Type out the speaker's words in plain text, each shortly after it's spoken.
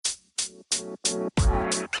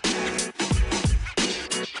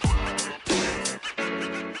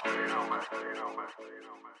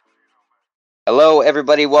Hello,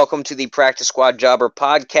 everybody. Welcome to the Practice Squad Jobber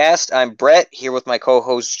podcast. I'm Brett here with my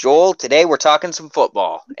co-host Joel. Today we're talking some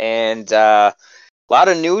football and a lot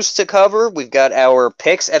of news to cover. We've got our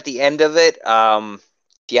picks at the end of it. If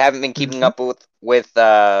you haven't been keeping up with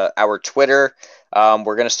our Twitter,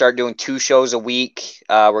 we're going to start doing 2 shows a week.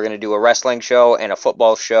 We're going to do a wrestling show and a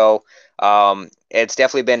football show. It's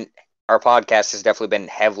definitely been our podcast has definitely been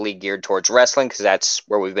heavily geared towards wrestling because that's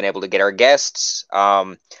where we've been able to get our guests.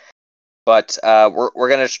 But we're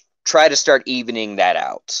going to try to start evening that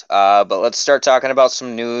out. But let's start talking about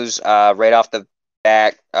some news right off the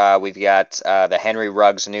bat. We've got the Henry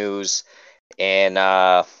Ruggs news in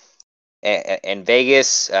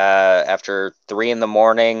Vegas after 3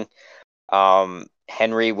 a.m.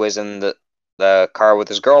 Henry was in the car with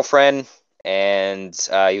his girlfriend, and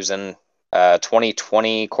he was in a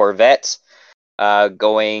 2020 Corvette.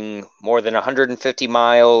 Going more than 150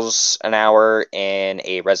 miles an hour in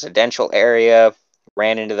a residential area,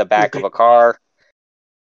 ran into the back of a car,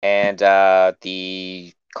 and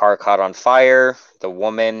the car caught on fire. The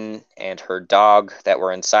woman and her dog that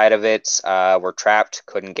were inside of it were trapped,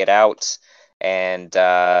 couldn't get out, and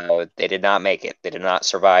they did not make it. They did not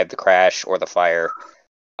survive the crash or the fire.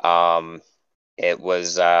 It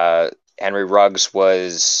was Henry Ruggs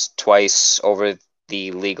was twice over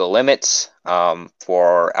the legal limits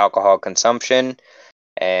for alcohol consumption,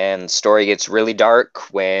 and the story gets really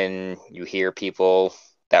dark when you hear people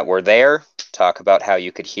that were there talk about how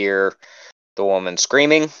you could hear the woman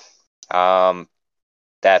screaming.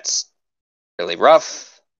 That's really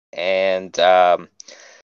rough, and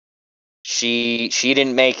she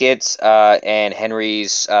didn't make it, and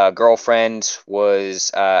Henry's girlfriend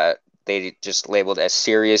was they just labeled as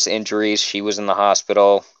serious injuries. She was in the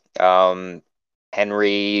hospital.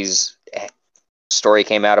 Henry's story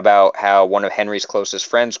came out about how one of Henry's closest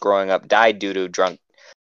friends growing up died due to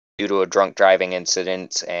a drunk driving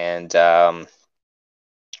incident, and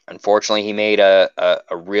unfortunately he made a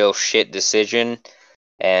real shit decision,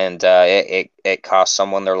 and it cost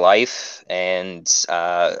someone their life, and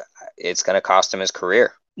it's going to cost him his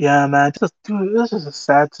career. Yeah, man. Dude, this is a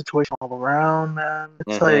sad situation all around, man.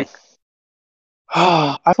 It's like,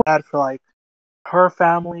 I feel bad for like her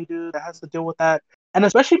family, dude, that has to deal with that, and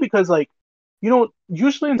especially because like,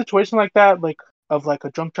 usually in situations like that, like of like a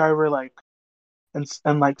drunk driver, like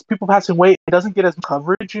and like people passing away, it doesn't get as much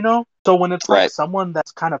coverage, So when it's like someone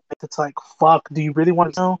that's kind of, it's like, fuck, do you really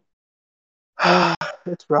want to know?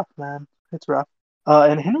 It's rough, man. It's rough.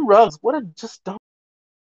 And Henry Ruggs, what a just dumb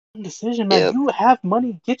decision, man. Yep. You have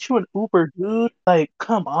money, get you an Uber, dude. Like,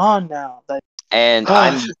 come on now. Like, and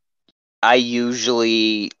I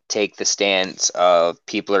usually take the stance of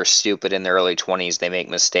people are stupid in their early 20s, they make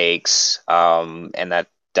mistakes, and that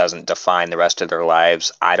doesn't define the rest of their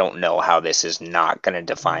lives. I don't know how this is not going to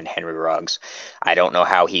define Henry Ruggs. I don't know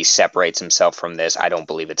how he separates himself from this. I don't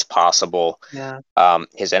believe it's possible. Yeah.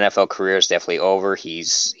 His NFL career is definitely over.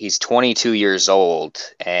 He's 22 years old,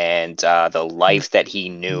 and the life that he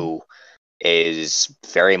knew is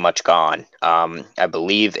very much gone. I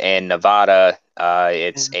believe in Nevada,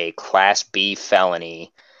 it's a Class B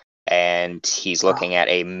felony, and he's looking at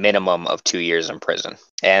a minimum of 2 years in prison.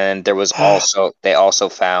 And there was they also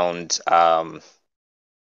found a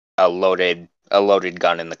loaded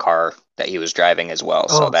gun in the car that he was driving as well.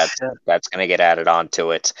 So that's going to get added onto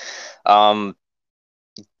it. I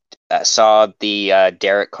saw the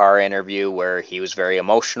Derek Carr interview where he was very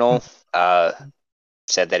emotional.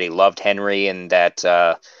 Said that he loved Henry and that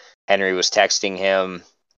Henry was texting him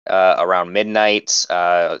around midnight,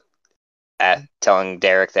 telling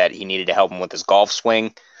Derek that he needed to help him with his golf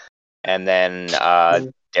swing. And then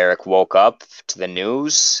Derek woke up to the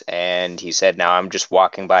news, and he said, now I'm just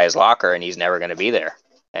walking by his locker, and he's never going to be there.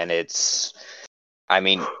 And it's, I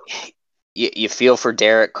mean, you feel for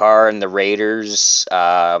Derek Carr and the Raiders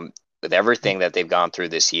with everything that they've gone through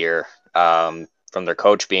this year, from their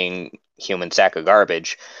coach being human sack of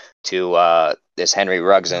garbage to this Henry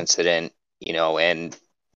Ruggs incident, and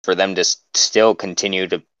for them to still continue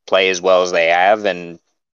to play as well as they have. And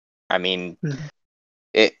I mean,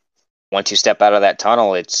 once you step out of that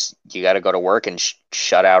tunnel, you got to go to work and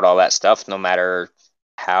shut out all that stuff, no matter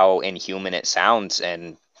how inhuman it sounds.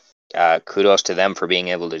 And kudos to them for being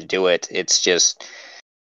able to do it. It's just,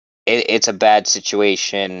 it's a bad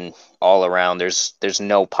situation all around. There's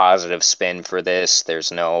no positive spin for this.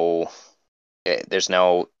 There's no,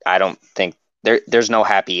 I don't think there's no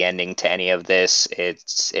happy ending to any of this.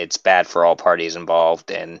 It's bad for all parties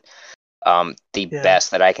involved. And the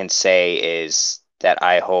best that I can say is that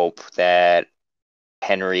I hope that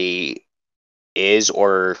Henry is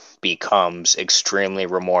or becomes extremely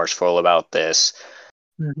remorseful about this,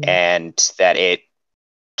 and that it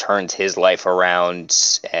turns his life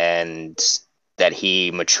around, and that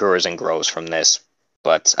he matures and grows from this.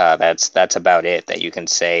 But that's about it that you can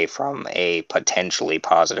say from a potentially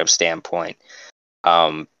positive standpoint.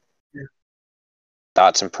 Thoughts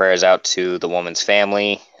and prayers out to the woman's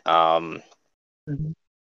family. No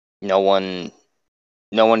one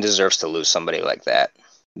deserves to lose somebody like that.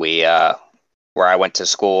 We where I went to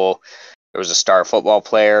school, there was a star football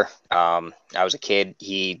player. I was a kid.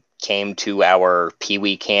 He came to our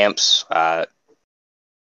Pee-wee camps,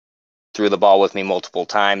 threw the ball with me multiple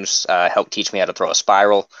times, helped teach me how to throw a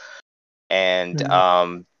spiral, and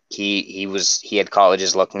he had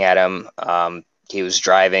colleges looking at him. He was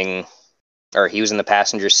driving, or he was in the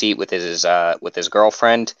passenger seat with his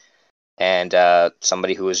girlfriend, and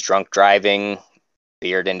somebody who was drunk driving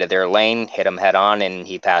veered into their lane, hit him head on, and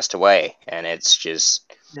he passed away. And it's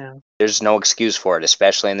just, there's no excuse for it,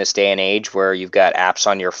 especially in this day and age where you've got apps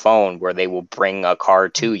on your phone where they will bring a car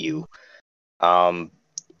to you. There's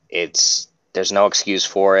no excuse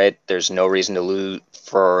for it. There's no reason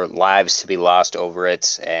for lives to be lost over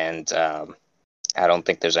it. And I don't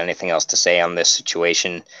think there's anything else to say on this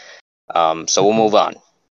situation. So we'll move on.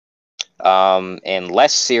 In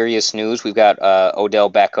less serious news, we've got Odell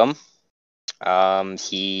Beckham.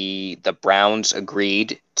 The Browns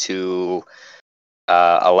agreed to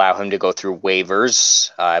allow him to go through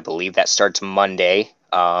waivers. I believe that starts Monday.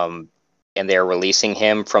 And they're releasing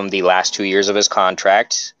him from the last 2 years of his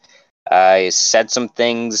contract. He said some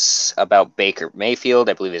things about Baker Mayfield.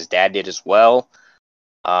 I believe his dad did as well.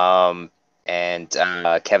 And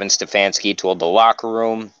Kevin Stefanski told the locker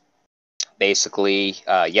room basically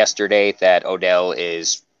yesterday that Odell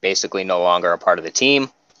is basically no longer a part of the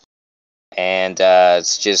team. And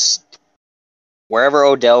it's just wherever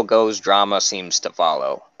Odell goes, drama seems to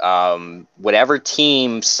follow. Whatever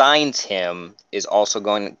team signs him is also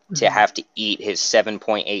going to have to eat his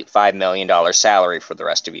 $7.85 million salary for the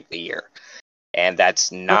rest of the year. And that's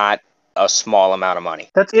not a small amount of money.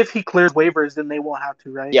 That's if he clears waivers, then they won't have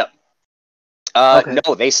to, right? Yep. Okay.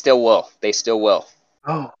 No, they still will. They still will.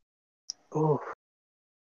 Oh.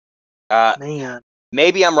 Man.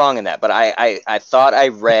 Maybe I'm wrong in that, but I thought I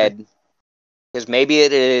read, because maybe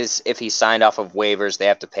it is if he signed off of waivers, they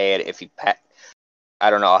have to pay it. If he, I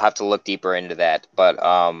don't know. I'll have to look deeper into that. But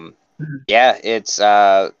yeah, it's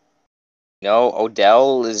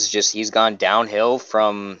Odell is just, he's gone downhill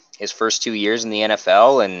from his first 2 years in the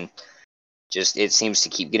NFL, and just it seems to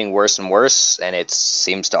keep getting worse and worse, and it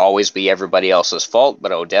seems to always be everybody else's fault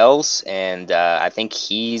but Odell's, and I think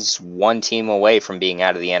he's one team away from being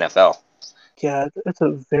out of the NFL. Yeah, it's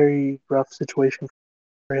a very rough situation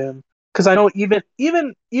for him, because I know even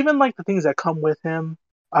like the things that come with him,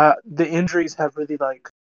 the injuries have really like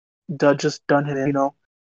just done him,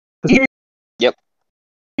 Yep.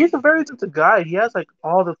 He's a very talented guy. He has like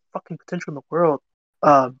all the fucking potential in the world.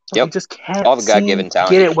 He just can't all the God-given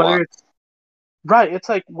talent get it, whether it's right. It's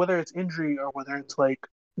like whether it's injury or whether it's like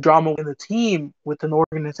drama in the team, with an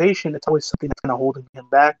organization, it's always something that's kind of holding him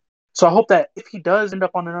back. So I hope that if he does end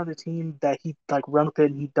up on another team, that he like runs with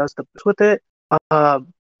it and he does the best with it.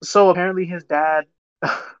 So apparently his dad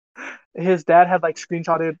had like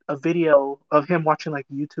screenshotted a video of him watching like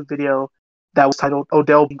a YouTube video that was titled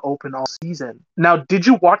 "Odell being open all season." Now, did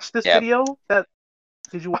you watch this video?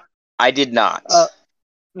 I did not.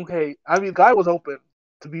 Okay, I mean, guy was open.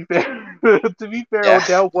 To be fair,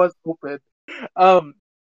 Odell was open.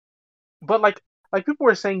 But like people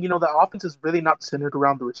were saying, the offense is really not centered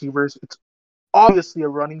around the receivers. It's obviously a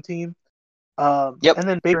running team. And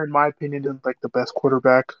then Baker, in my opinion, is like the best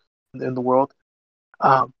quarterback in the world.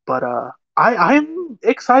 But I'm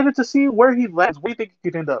excited to see where he lands. Where do you think he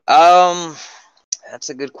could end up? That's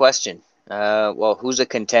a good question. Well, who's a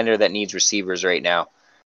contender that needs receivers right now?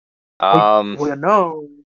 No,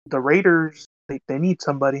 the Raiders. They need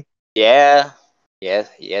somebody. Yeah.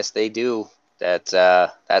 Yes, they do.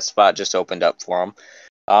 That spot just opened up for him.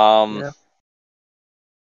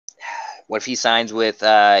 What if he signs with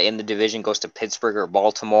in the division, goes to Pittsburgh or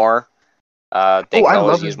Baltimore? They could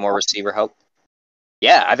always use more receiver help.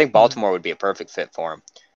 Yeah, I think Baltimore would be a perfect fit for him.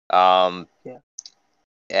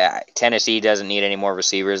 Yeah, Tennessee doesn't need any more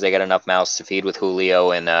receivers. They got enough mouths to feed with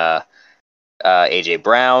Julio and AJ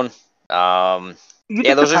Brown.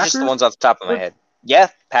 Those are just the ones off the top of my head. Yeah,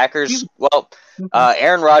 Packers. Well,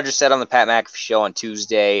 Aaron Rodgers said on the Pat McAfee show on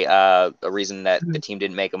Tuesday a reason that the team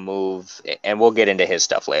didn't make a move, and we'll get into his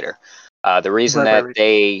stuff later. The reason that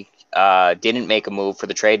they didn't make a move for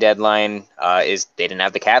the trade deadline is they didn't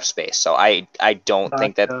have the cap space. So I don't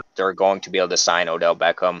think that they're going to be able to sign Odell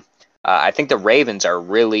Beckham. I think the Ravens are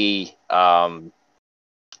really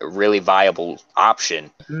really viable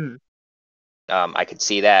option. Mm-hmm. I could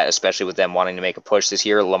see that, especially with them wanting to make a push this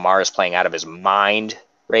year. Lamar is playing out of his mind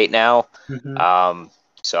right now. Mm-hmm.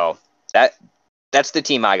 So that's the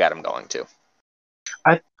team I got him going to.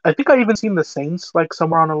 I think I even seen the Saints like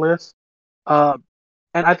somewhere on the list. And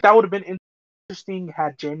that would have been interesting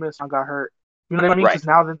had Jameis got hurt. You know what I mean? Because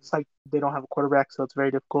now it's like they don't have a quarterback, so it's very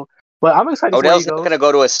difficult. But I'm excited. Odell's not going to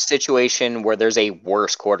go to a situation where there's a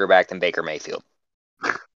worse quarterback than Baker Mayfield.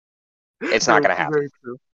 It's not going to happen. Very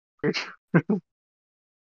true. Very true.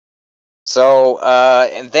 So,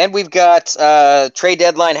 and then we've got trade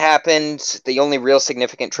deadline happened. The only real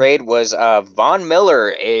significant trade was Von Miller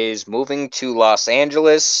is moving to Los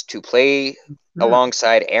Angeles to play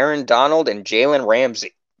alongside Aaron Donald and Jalen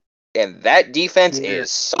Ramsey. And that defense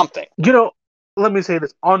is something. You know, let me say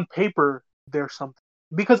this. On paper, there's something.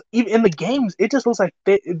 Because even in the games, it just looks like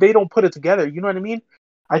they don't put it together. You know what I mean?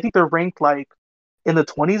 I think they're ranked like in the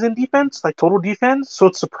 20s in defense, like total defense. So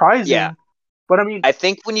it's surprising. Yeah. But I mean, I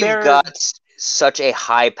think when you've got such a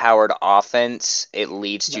high-powered offense, it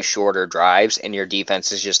leads to shorter drives, and your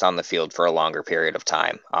defense is just on the field for a longer period of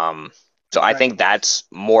time. So I think that's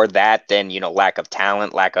more that than lack of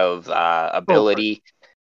talent, lack of ability,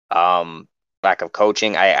 lack of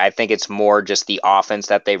coaching. I think it's more just the offense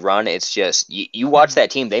that they run. It's just you watch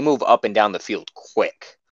that team; they move up and down the field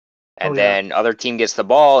quick. And then other team gets the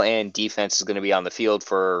ball, and defense is going to be on the field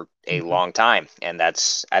for a long time. And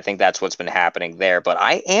I think that's what's been happening there. But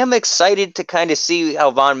I am excited to kind of see how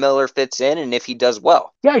Von Miller fits in and if he does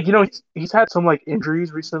well. Yeah, he's had some like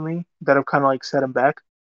injuries recently that have kind of like set him back.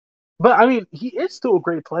 But I mean, he is still a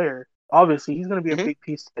great player. Obviously, he's going to be a big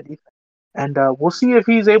piece to the defense. And we'll see if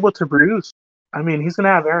he's able to produce. I mean, he's going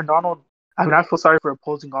to have Aaron Donald. I mean, I feel sorry for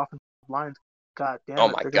opposing offensive lines. God damn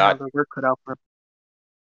it. They're going to have their work cut out for him.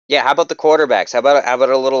 Yeah, how about the quarterbacks? How about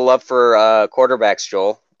a little love for quarterbacks,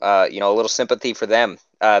 Joel? A little sympathy for them.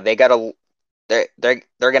 They're gonna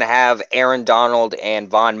have Aaron Donald and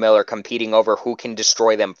Von Miller competing over who can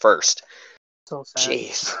destroy them first. So sad.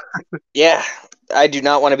 Jeez. Yeah, I do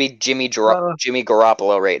not want to be Jimmy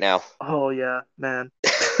Garoppolo right now. Oh yeah, man.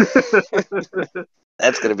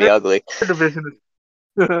 That's gonna be ugly. Division.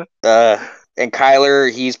 And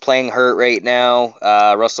Kyler, he's playing hurt right now.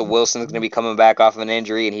 Russell Wilson's going to be coming back off of an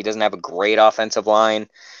injury, and he doesn't have a great offensive line.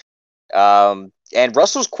 And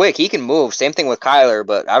Russell's quick; he can move. Same thing with Kyler,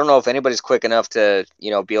 but I don't know if anybody's quick enough to,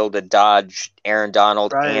 be able to dodge Aaron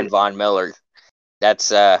Donald and Von Miller.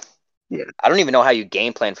 That's I don't even know how you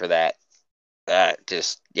game plan for that. I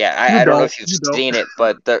don't know if you've seen it,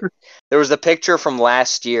 but there was a picture from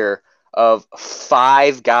last year of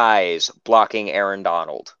 5 guys blocking Aaron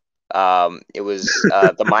Donald. It was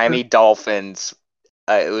the Miami Dolphins.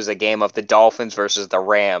 It was a game of the Dolphins versus the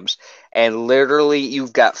Rams. And literally,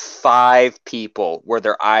 you've got 5 people where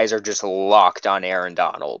their eyes are just locked on Aaron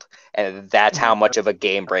Donald. And that's how much of a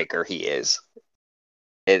game breaker he is.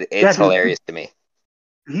 It's hilarious to me.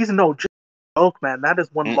 He's no joke, man. That is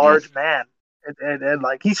one large man. And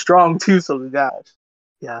like, he's strong too, so gosh.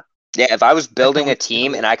 Yeah. Yeah, if I was building a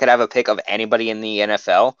team and I could have a pick of anybody in the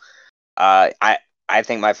NFL, I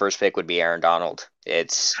think my first pick would be Aaron Donald.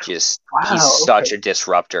 It's just he's such a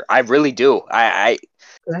disruptor. I really do. I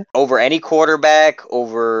over any quarterback,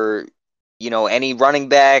 over any running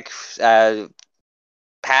back,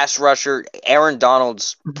 pass rusher, Aaron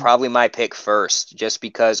Donald's probably my pick first, just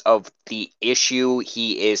because of the issue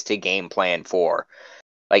he is to game plan for.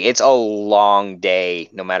 Like, it's a long day,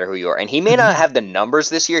 no matter who you are. And he may not have the numbers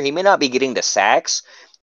this year. He may not be getting the sacks,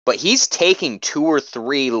 but he's taking 2 or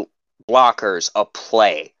 3 blockers a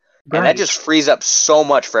play. Right. And that just frees up so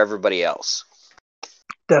much for everybody else.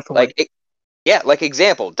 Definitely. Like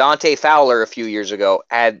example, Dante Fowler a few years ago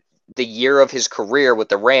had the year of his career with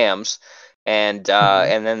the Rams. And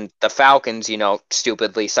then the Falcons,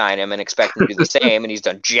 stupidly sign him and expect him to do the same, and he's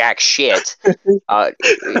done jack shit.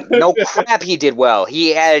 No crap, he did well. He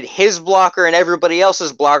had his blocker and everybody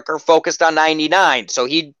else's blocker focused on 99, so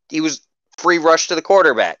he was free rush to the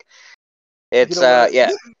quarterback. It's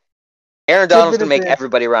Aaron Donald's gonna make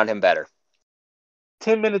everybody around him better.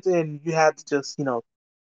 10 minutes in, you had to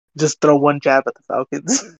just throw one jab at the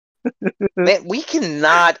Falcons. Man, we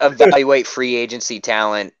cannot evaluate free agency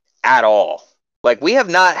talent at all. Like, we have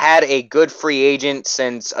not had a good free agent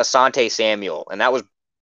since Asante Samuel, and that was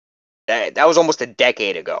almost a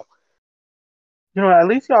decade ago. At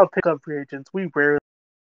least y'all pick up free agents. We rarely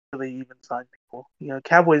even sign people.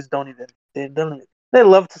 Cowboys don't even. They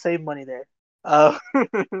love to save money there. Uh,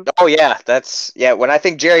 Oh yeah, when I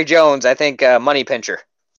think Jerry Jones, I think Money Pincher.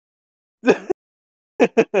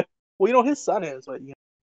 well, his son is, but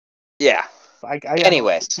Yeah. I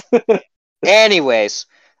know. Anyways,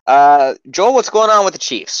 Joel, what's going on with the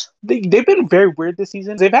Chiefs? They've been very weird this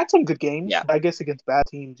season. They've had some good games, Yeah. but I guess against bad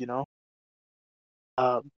teams,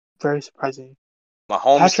 very surprising.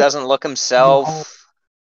 Mahomes Patrick doesn't look Mahomes himself.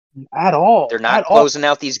 at all, They're not closing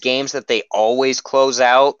out these games that they always close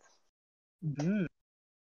out. Mm-hmm.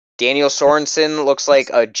 Daniel Sorensen looks like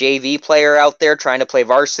a JV player out there trying to play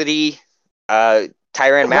varsity.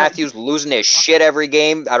 Tyrann Matthews losing his shit every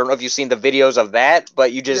game. I don't know if you've seen the videos of that,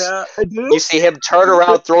 but you see him turn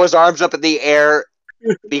around, throw his arms up in the air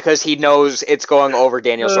because he knows it's going over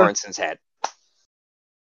Daniel Sorensen's head.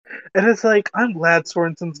 And it's like, I'm glad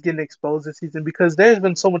Sorensen's getting exposed this season because there's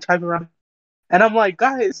been so much hype around him. And I'm like,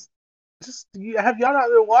 guys, have y'all not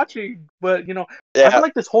been watching? But, I feel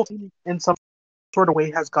like this whole team in some sort of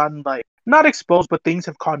way has gotten, like, not exposed, but things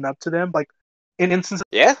have caught up to them. Like, in instances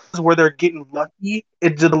where they're getting lucky,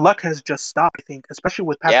 the luck has just stopped, I think, especially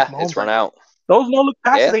with Patrick Mahomes. It's run out. Those no-look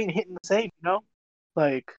passes ain't hitting the same,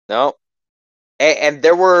 Like... No. And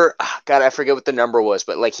there were, God, I forget what the number was,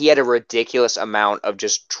 but like he had a ridiculous amount of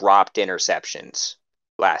just dropped interceptions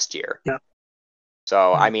last year. Yeah.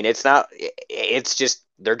 So, I mean, it's just,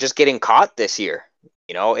 they're just getting caught this year.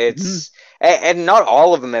 And not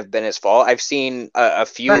all of them have been his fault. I've seen a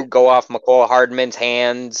few go off McCole Hardman's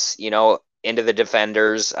hands, into the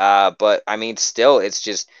defenders. But I mean, still, it's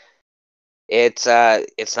just, it's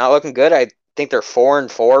not looking good. I think they're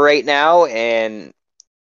 4-4 right now. And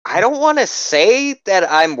I don't want to say that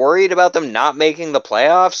I'm worried about them not making the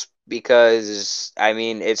playoffs because, I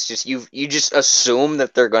mean, it's just you just assume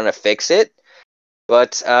that they're going to fix it.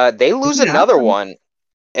 But they lose another one.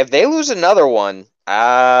 If they lose another one,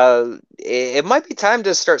 it might be time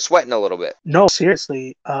to start sweating a little bit. No,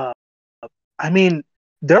 seriously. I mean,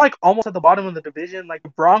 they're like almost at the bottom of the division. Like the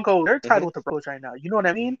Broncos, they're tied with the Broncos right now. You know what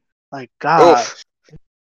I mean? Like, God,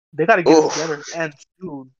 they got to get it together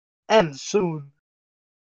and soon.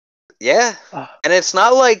 Yeah, and it's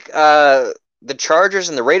not like the Chargers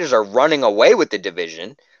and the Raiders are running away with the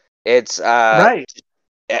division. It's right,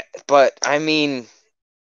 but I mean,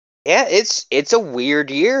 yeah, it's a weird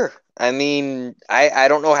year. I mean, I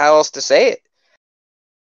don't know how else to say it.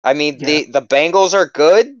 I mean, the Bengals are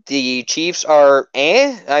good. The Chiefs are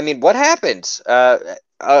I mean, what happens?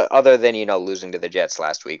 Other than losing to the Jets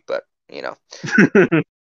last week, but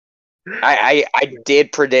I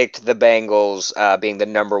did predict the Bengals being the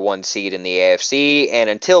number 1 seed in the AFC, and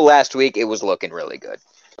until last week, it was looking really good.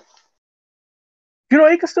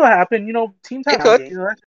 It could still happen. Teams have games.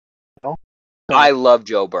 I love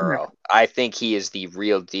Joe Burrow. I think he is the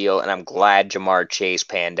real deal, and I'm glad Jamar Chase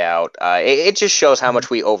panned out. It just shows how much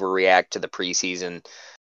we overreact to the preseason.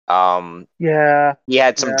 He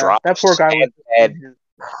had some drops. That poor guy.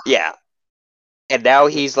 Yeah, and now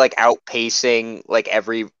he's like outpacing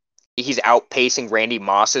he's outpacing Randy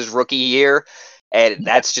Moss's rookie year, and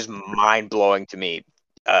that's just mind blowing to me.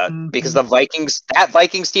 Because that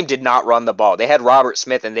Vikings team did not run the ball. They had Robert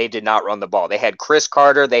Smith, and they did not run the ball. They had Chris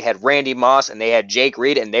Carter, they had Randy Moss, and they had Jake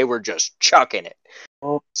Reed, and they were just chucking it.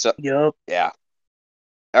 Yeah.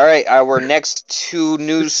 All right, our next 2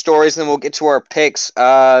 news stories, then we'll get to our picks.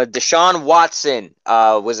 Deshaun Watson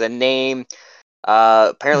was a name.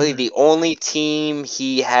 Apparently, the only team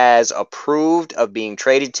he has approved of being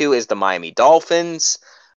traded to is the Miami Dolphins.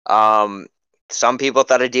 Some people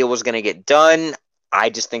thought a deal was going to get done. I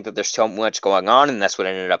just think that there's so much going on, and that's what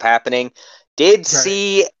ended up happening. Did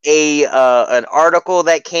see an article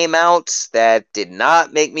that came out that did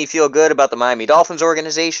not make me feel good about the Miami Dolphins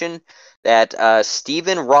organization, that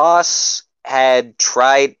Stephen Ross had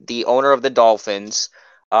tried, the owner of the Dolphins,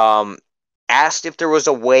 asked if there was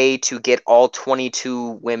a way to get all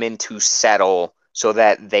 22 women to settle so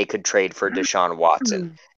that they could trade for Deshaun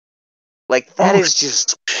Watson. Like, that is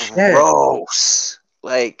just gross.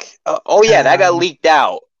 Like, that got leaked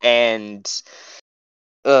out, and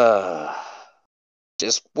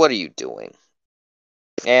just what are you doing?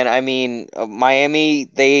 And I mean, Miami,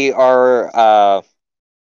 they are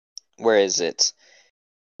where is it?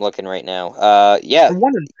 I'm looking right now.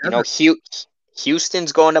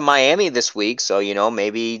 Houston's going to Miami this week, so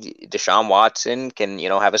maybe Deshaun Watson can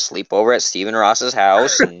have a sleepover at Stephen Ross's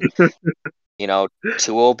house, and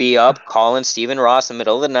Tua will be up calling Stephen Ross in the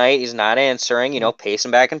middle of the night. He's not answering,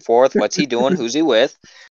 pacing back and forth. What's he doing? Who's he with?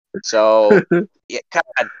 So,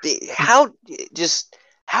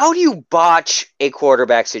 how do you botch a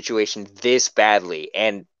quarterback situation this badly?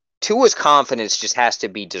 And Tua's confidence just has to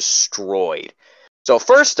be destroyed. So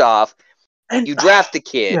first off, you draft the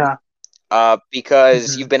kid.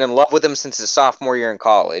 because you've been in love with him since his sophomore year in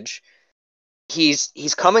college.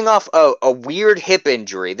 He's coming off a weird hip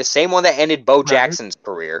injury, the same one that ended Bo Jackson's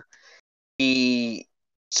career.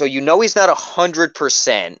 So you know he's not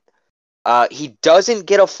 100%. He doesn't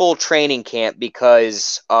get a full training camp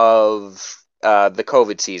because of the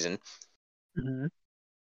COVID season. Mm-hmm.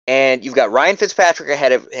 And you've got Ryan Fitzpatrick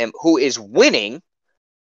ahead of him, who is winning.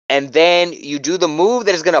 And then you do the move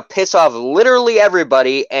that is going to piss off literally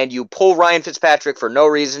everybody, and you pull Ryan Fitzpatrick for no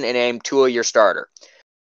reason and name Tua your starter,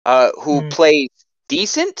 who plays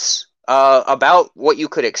decent, about what you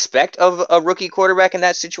could expect of a rookie quarterback in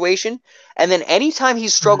that situation. And then anytime he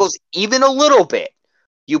struggles even a little bit,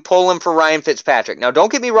 you pull him for Ryan Fitzpatrick. Now,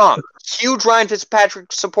 don't get me wrong. Huge Ryan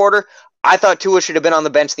Fitzpatrick supporter. I thought Tua should have been on the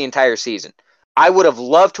bench the entire season. I would have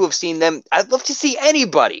loved to have seen them. I'd love to see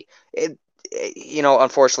anybody.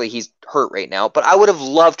 Unfortunately, he's hurt right now. But I would have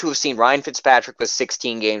loved to have seen Ryan Fitzpatrick with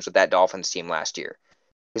 16 games with that Dolphins team last year.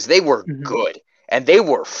 Because they were good. And they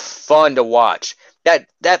were fun to watch. That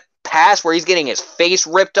pass where he's getting his face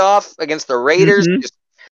ripped off against the Raiders is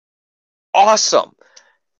awesome.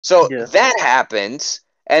 So that happens.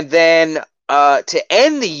 And then to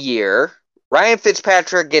end the year, Ryan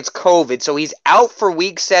Fitzpatrick gets COVID. So he's out for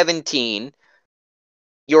week 17.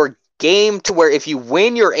 Your game to where if you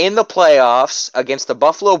win, you're in the playoffs against the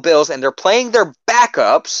Buffalo Bills, and they're playing their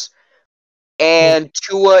backups, and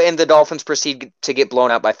Tua and the Dolphins proceed to get blown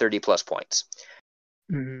out by 30-plus points.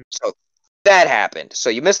 So that happened. So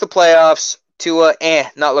you missed the playoffs. Tua,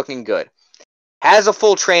 not looking good. Has a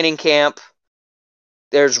full training camp.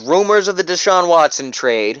 There's rumors of the Deshaun Watson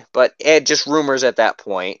trade, but just rumors at that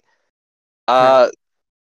point.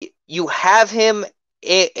 You have him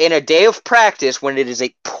in a day of practice when it is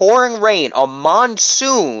a pouring rain, a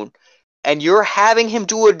monsoon, and you're having him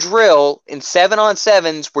do a drill in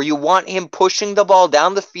 7-on-7s where you want him pushing the ball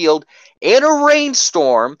down the field in a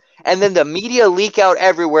rainstorm, and then the media leak out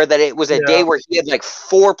everywhere that it was a day where he had like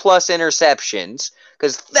 4+ interceptions,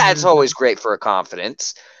 because that's always great for a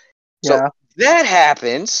confidence. So that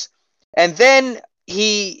happens, and then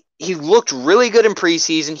he looked really good in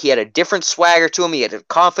preseason. He had a different swagger to him. He had a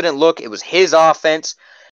confident look. It was his offense.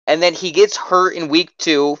 And then he gets hurt in week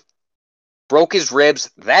 2, broke his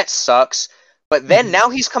ribs. That sucks. But then now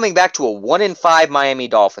he's coming back to a 1-5 Miami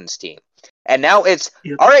Dolphins team. And now it's,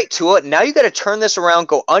 all right, Tua, now you got to turn this around,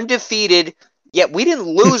 go undefeated. Yet we didn't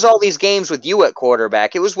lose all these games with you at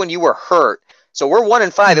quarterback. It was when you were hurt. So we're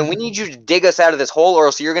 1-5, and we need you to dig us out of this hole, or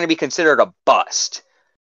else you're going to be considered a bust.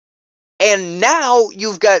 And now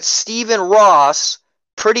you've got Stephen Ross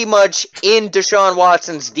pretty much in Deshaun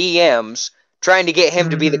Watson's DMs trying to get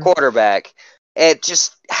him to be the quarterback. And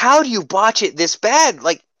just, how do you botch it this bad?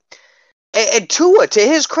 Like, and Tua, to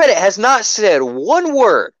his credit, has not said one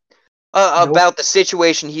word about the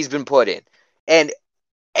situation he's been put in. And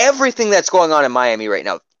everything that's going on in Miami right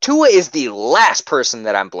now, Tua is the last person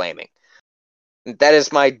that I'm blaming. That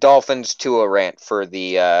is my Dolphins Tua rant for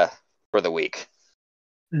the week.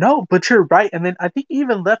 No, but you're right. And then I think he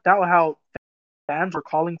even left out how fans were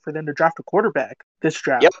calling for them to draft a quarterback this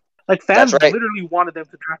draft. Yep. Like, fans literally wanted them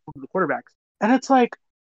to draft one of the quarterbacks. And it's like,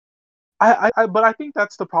 but I think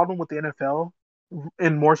that's the problem with the NFL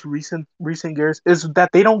in more recent years, is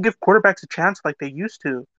that they don't give quarterbacks a chance like they used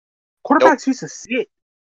to. Quarterbacks used to sit.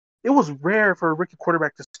 It was rare for a rookie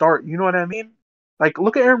quarterback to start. You know what I mean? Like,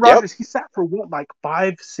 look at Aaron Rodgers. He sat for what, like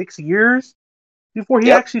 5-6 years before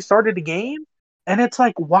he actually started a game? And it's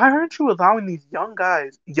like, why aren't you allowing these young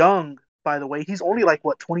guys, by the way, he's only like,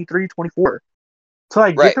 what, 23, 24, to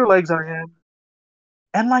like get their legs under him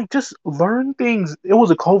and like just learn things. It was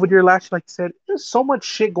a COVID year last year, like you said. There's so much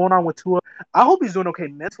shit going on with Tua. I hope he's doing okay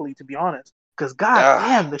mentally, to be honest. Because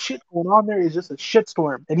damn, the shit going on there is just a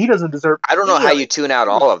shitstorm, and he doesn't deserve. I don't know how you tune out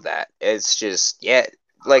all of that. It's just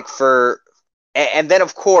like and then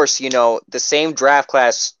of course, the same draft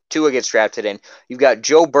class Tua gets drafted in. You've got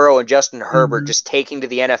Joe Burrow and Justin Herbert just taking to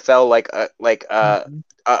the NFL like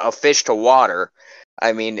a fish to water.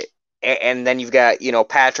 I mean, and then you've got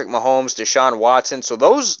Patrick Mahomes, Deshaun Watson. So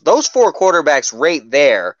those 4 quarterbacks right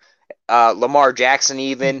there, Lamar Jackson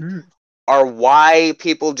even, are why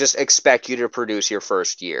people just expect you to produce your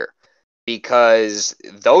first year, because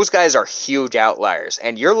those guys are huge outliers.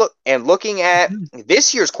 And looking at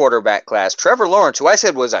this year's quarterback class, Trevor Lawrence, who I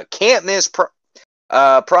said was a can't miss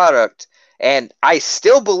product, and I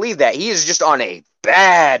still believe that he is just on a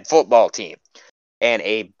bad football team and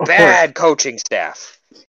a bad coaching staff.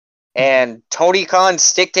 And Tony Khan,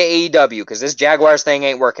 stick to AEW, because this Jaguars thing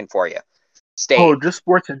ain't working for you. Just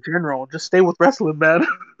sports in general. Just stay with wrestling, man.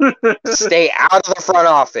 Stay out of the front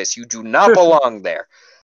office. You do not belong there.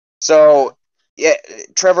 So Yeah,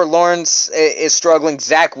 Trevor Lawrence is struggling.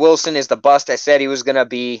 Zach Wilson is the bust I said he was going to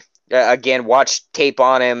be. Again, watch tape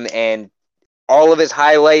on him, and all of his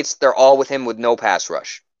highlights, they're all with him with no pass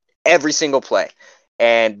rush. Every single play.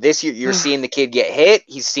 And this year, you're seeing the kid get hit.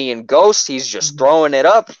 He's seeing ghosts. He's just throwing it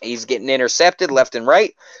up. He's getting intercepted left and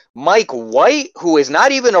right. Mike White, who is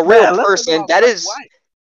not even a real person,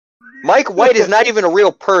 Mike White is not even a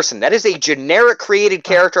real person. That is a generic created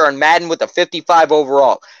character on Madden with a 55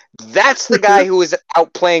 overall. That's the guy who is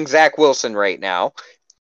outplaying Zach Wilson right now.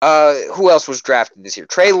 Who else was drafted this year?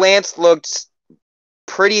 Trey Lance looked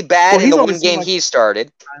pretty bad in the one game he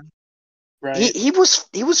started. Right. He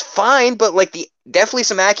was fine, but like definitely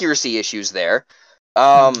some accuracy issues there.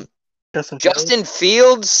 Justin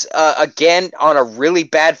Fields, again on a really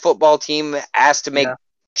bad football team, asked to make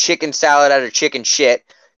chicken salad out of chicken shit.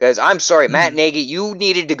 Because I'm sorry, Matt Nagy, you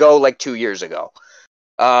needed to go like 2 years ago.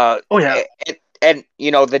 And you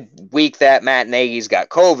know, the week that Matt Nagy's got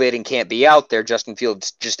COVID and can't be out there, Justin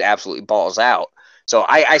Fields just absolutely balls out. So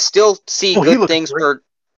I still see good things for.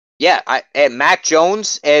 Yeah, and Mac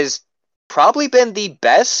Jones has probably been the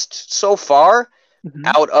best so far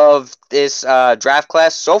out of this draft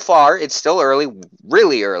class. So far, it's still early,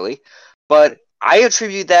 really early, but I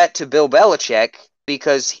attribute that to Bill Belichick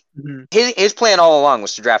because his plan all along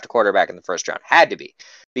was to draft a quarterback in the first round. Had to be,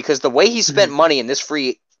 because the way he spent money in this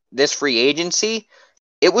free agency,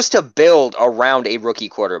 it was to build around a rookie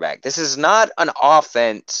quarterback. This is not an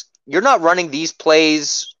offense. You're not running these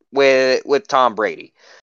plays with Tom Brady.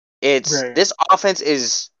 This offense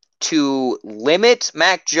is to limit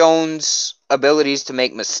Mac Jones' abilities to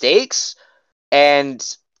make mistakes and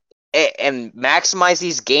maximize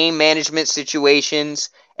these game management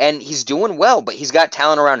situations. And he's doing well, but he's got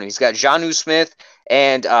talent around him. He's got Jonnu Smith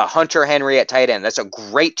and Hunter Henry at tight end. That's a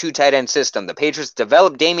great 2 tight end system. The Patriots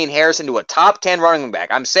developed Damian Harris into a top 10 running back.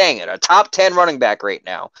 I'm saying it, a top 10 running back right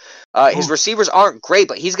now. His receivers aren't great,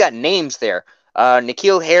 but he's got names there.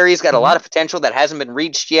 N'Keal Harry's got a lot of potential that hasn't been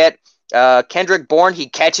reached yet. Kendrick Bourne, he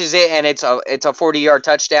catches it and it's a 40-yard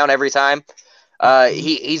touchdown every time.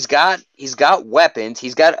 He's got weapons.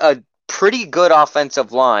 He's got a pretty good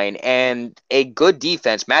offensive line and a good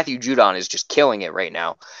defense. Matthew Judon is just killing it right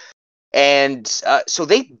now. And so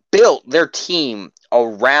they built their team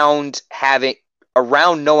around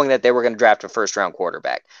knowing that they were going to draft a first-round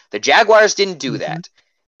quarterback. The Jaguars didn't do that.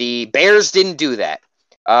 The Bears didn't do that.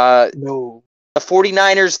 No. The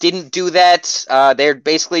 49ers didn't do that. They're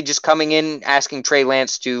basically just coming in asking Trey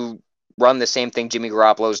Lance to run the same thing Jimmy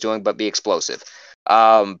Garoppolo is doing, but be explosive.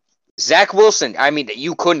 Zach Wilson, I mean,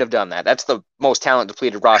 you couldn't have done that. That's the most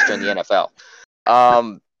talent-depleted roster in the NFL.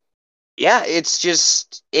 Yeah, it's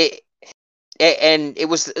just it. And it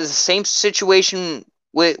was the same situation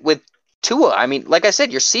with Tua. I mean, like I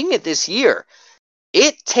said, you're seeing it this year.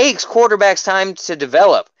 It takes quarterbacks time to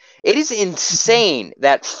develop. It is insane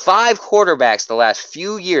that 5 quarterbacks the last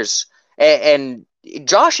few years, and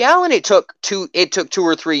Josh Allen, it took 2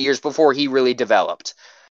 or 3 years before he really developed.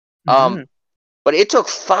 But it took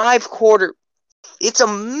 5 quarters. It's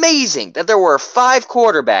amazing that there were 5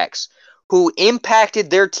 quarterbacks who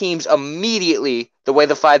impacted their teams immediately the way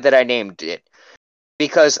the 5 that I named did.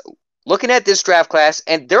 Because looking at this draft class,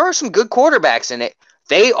 and there are some good quarterbacks in it,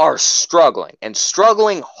 they are struggling and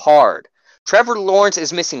struggling hard. Trevor Lawrence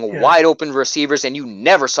is missing wide open receivers, and you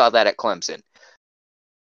never saw that at Clemson.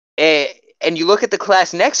 And you look at the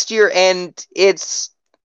class next year, and it's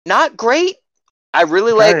not great. I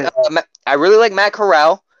really like Matt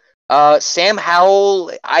Corral. Sam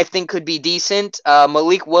Howell, I think, could be decent.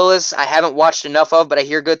 Malik Willis, I haven't watched enough of, but I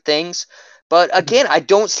hear good things. But again, I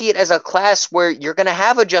don't see it as a class where you're going to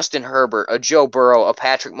have a Justin Herbert, a Joe Burrow, a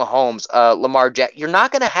Patrick Mahomes, Lamar Jackson. You're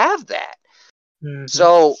not going to have that.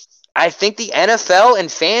 So I think the NFL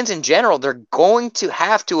and fans in general, they're going to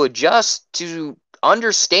have to adjust to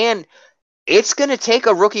understand it's going to take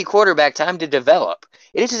a rookie quarterback time to develop.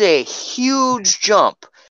 It is a huge jump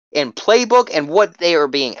in playbook and what they are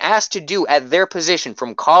being asked to do at their position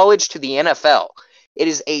from college to the NFL. It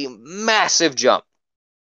is a massive jump.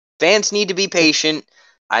 Fans need to be patient.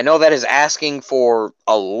 I know that is asking for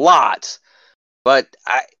a lot, but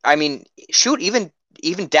I mean, shoot, even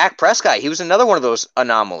Dak Prescott, he was another one of those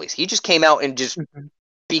anomalies. He just came out and just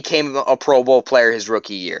became a Pro Bowl player his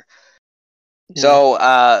rookie year. Yeah.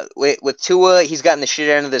 So with Tua, he's gotten the shit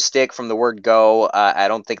end of the stick from the word go. I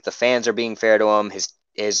don't think the fans are being fair to him.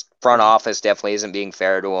 His front office definitely isn't being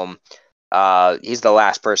fair to him. He's the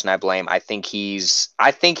last person I blame. I think he's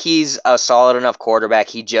a solid enough quarterback.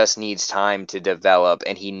 He just needs time to develop,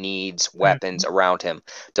 and he needs weapons around him.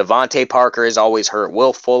 Devontae Parker is always hurt.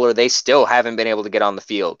 Will Fuller, they still haven't been able to get on the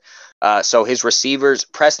field. So his receivers,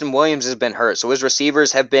 Preston Williams has been hurt. So his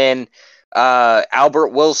receivers have been Albert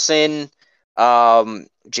Wilson,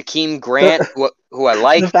 Jakeem Grant, who I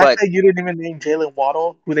like. The fact that you didn't even name Jalen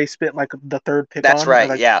Waddle, who they spent like the third pick on. That's right,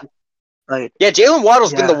 like, yeah. Like, yeah, Jalen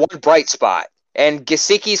Waddle's been the one bright spot. And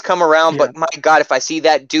Gesicki's come around, but my God, if I see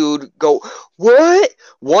that dude go, what?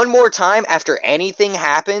 One more time after anything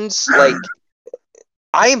happens, like,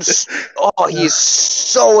 he is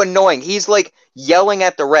so annoying. He's like yelling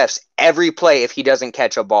at the refs every play if he doesn't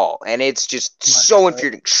catch a ball. And it's just so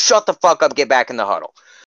infuriating. Shut the fuck up, get back in the huddle.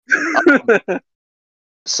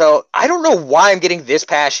 So I don't know why I'm getting this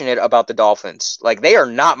passionate about the Dolphins. Like, they are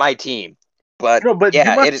not my team. But you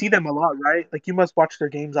must see them a lot, right? Like, you must watch their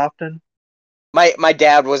games often. My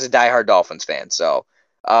dad was a diehard Dolphins fan, so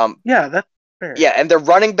yeah, that's fair. Yeah, and their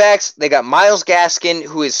running backs, they got Myles Gaskin,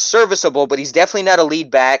 who is serviceable, but he's definitely not a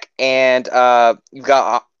lead back, and you've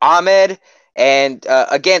got Ahmed, and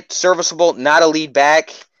again, serviceable, not a lead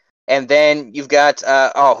back, and then you've got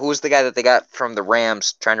who's the guy that they got from the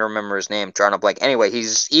Rams? Trying to remember his name, drawing a blank. Anyway,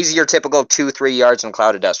 he's your typical 2-3 yards in a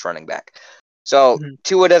cloud of dust running back. So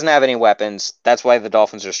Tua doesn't have any weapons. That's why the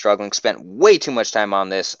Dolphins are struggling. Spent way too much time on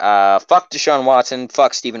this. Fuck Deshaun Watson.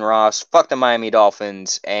 Fuck Stephen Ross. Fuck the Miami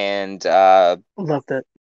Dolphins. And loved it.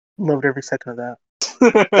 Loved every second of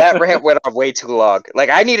that. That rant went on way too long.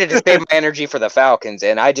 Like, I needed to save my energy for the Falcons,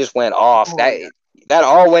 and I just went off. That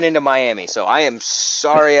all went into Miami. So I am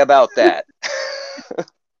sorry about that.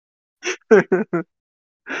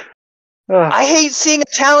 I hate seeing a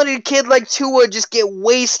talented kid like Tua just get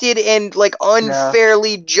wasted and like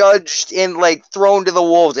unfairly judged and like thrown to the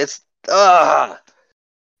wolves. It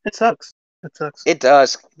sucks. It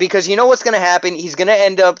does, because you know what's going to happen? He's going to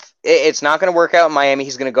end up. It's not going to work out in Miami.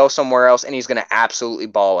 He's going to go somewhere else, and he's going to absolutely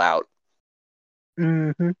ball out.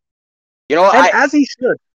 Mm-hmm. You know, as he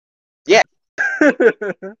should. Yeah.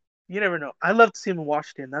 You never know. I love to see him in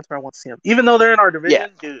Washington. That's where I want to see him, even though they're in our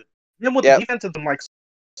division. Dude, him with the defense and like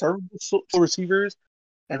serviceable receivers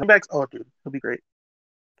and backs. Oh, dude, he'll be great.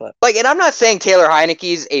 But and I'm not saying Taylor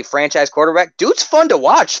Heineke's a franchise quarterback. Dude's fun to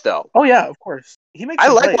watch, though. Oh yeah, of course. He makes. I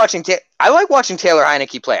like watching Taylor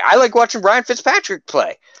Heineke play. I like watching Ryan Fitzpatrick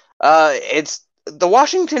play. It's the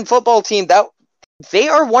Washington football team that they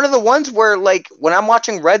are one of the ones where, like, when I'm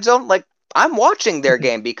watching Red Zone, like, I'm watching their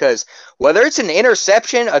game, because whether it's an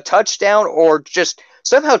interception, a touchdown, or just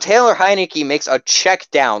somehow Taylor Heineke makes a check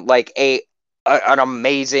down, like an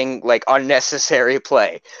amazing, like, unnecessary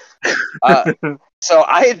play. So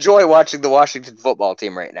I enjoy watching the Washington football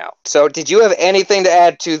team right now. So did you have anything to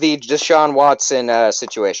add to the Deshaun Watson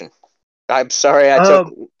situation? I'm sorry, I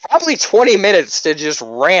took probably 20 minutes to just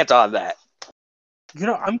rant on that. You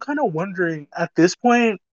know, I'm kind of wondering at this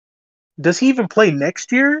point, does he even play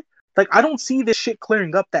next year? Like, I don't see this shit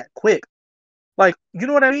clearing up that quick. Like, you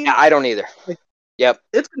know what I mean? Yeah, I don't either. Like, yep.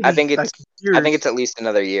 I think it's at least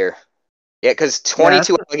another year. Yeah, because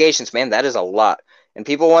 22 allegations, man, that is a lot. And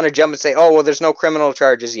people want to jump and say, oh, well, there's no criminal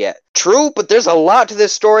charges yet. True, but there's a lot to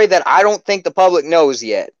this story that I don't think the public knows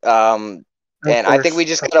yet. And I think we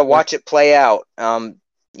just got to watch it play out.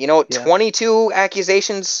 22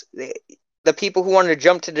 accusations, the people who wanted to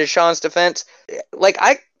jump to Deshaun's defense, like,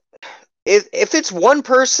 if it's one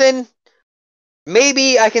person,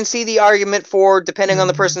 maybe I can see the argument for, depending on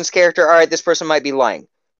the person's character, all right, this person might be lying.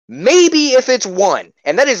 Maybe if it's one,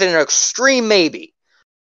 and that is an extreme maybe.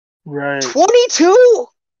 Right. 22?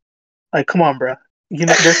 Like, come on, bro. You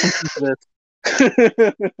know, there's some truth to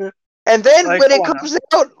this. And then when it comes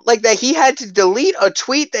out, like, that he had to delete a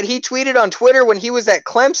tweet that he tweeted on Twitter when he was at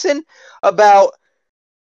Clemson about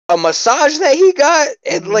a massage that he got,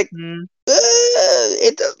 and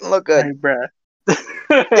it doesn't look good. Hey, bro.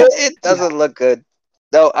 it doesn't look good.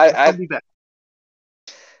 No, I'll be back.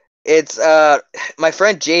 It's my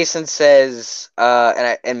friend Jason says,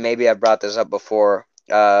 and maybe I brought this up before.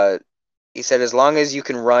 He said, as long as you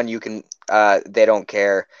can run, you can. They don't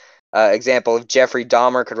care. Example: if Jeffrey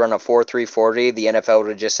Dahmer could run a 4.340, the NFL would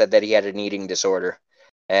have just said that he had an eating disorder,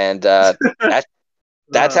 and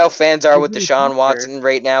that's how fans are with Deshaun Watson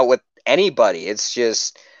right now. With anybody, it's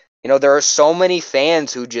just, there are so many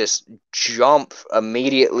fans who just jump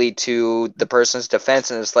immediately to the person's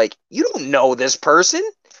defense, and it's like, you don't know this person.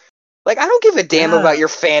 Like, I don't give a damn about your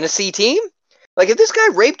fantasy team. Like, if this guy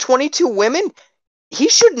raped 22 women, he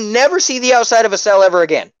should never see the outside of a cell ever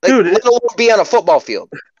again. Like, dude, let alone be on a football field.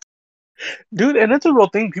 Dude, and it's a real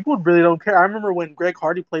thing. People really don't care. I remember when Greg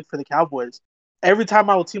Hardy played for the Cowboys. every time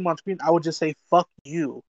I would see him on screen, I would just say "fuck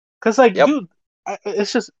you," because like, Yep. dude,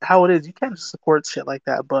 it's just how it is. You can't just support shit like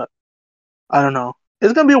that. But I don't know.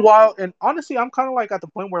 It's gonna be a while, and honestly, I'm kind of like at the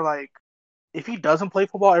point where like, if he doesn't play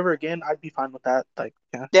football ever again, I'd be fine with that. Like,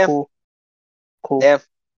 yeah, Yeah. cool. Yeah.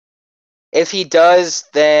 If he does,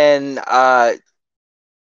 then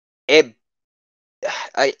it.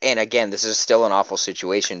 And again, this is still an awful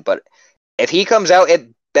situation, but if he comes out, it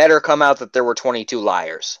better come out that there were 22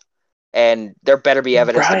 liars, and there better be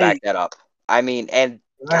evidence to back Right, that up. I mean, and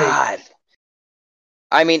right. God,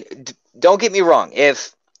 I mean, don't get me wrong.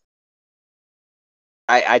 If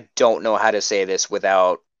I don't know how to say this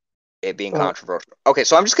without it being controversial. Okay,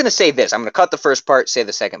 so I'm just gonna say this. I'm gonna cut the first part, say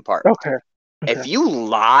the second part. Okay. If you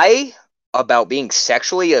lie about being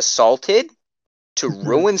sexually assaulted to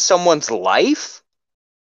ruin someone's life,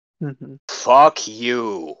 fuck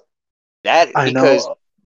you. That I because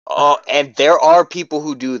know. and there are people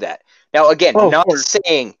who do that. Now again, Oh, of not course,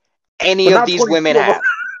 saying any but of not these 22 women of them. have.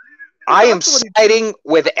 I am Not 22. siding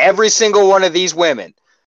with every single one of these women,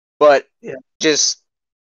 but Yeah. just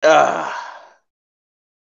yeah.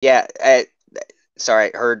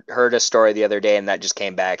 Sorry, heard a story the other day, and that just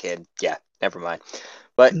came back, and yeah, never mind.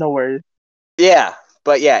 But No worries. yeah,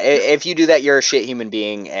 if you do that, you're a shit human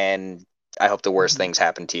being, and I hope the worst things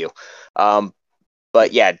happen to you.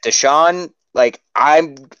 But yeah, Deshaun, like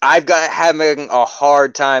I've got having a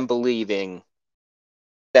hard time believing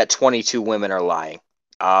that 22 women are lying.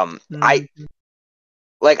 I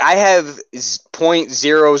have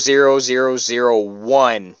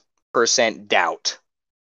 0.00001% doubt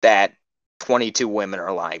that 22 women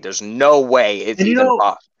are lying. There's no way it's And even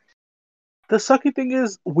possible. the sucky thing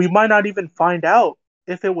is, we might not even find out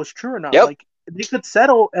if it was true or not. Yep, Like, they could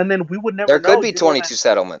settle, and then we would never there could know. be You know what I 22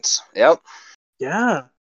 settlements. Yep, Yeah.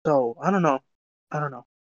 So I don't know. I don't know.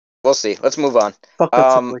 we'll see. Let's move on. Fucked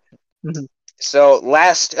up situation. So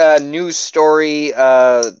last news story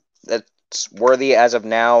that's worthy as of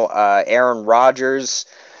now. Aaron Rodgers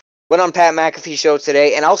went on Pat McAfee show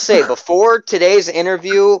today, and I'll say before today's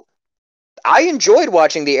interview, I enjoyed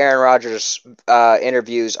watching the Aaron Rodgers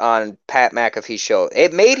interviews on Pat McAfee show.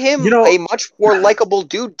 It made him a much more likable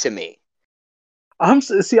dude to me. I'm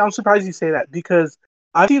surprised you say that, because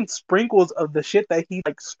I've seen sprinkles of the shit that he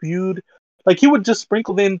like spewed. Like, he would just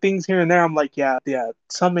sprinkle in things here and there. I'm like, yeah,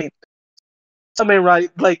 some ain't right.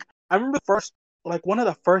 Like, I remember one of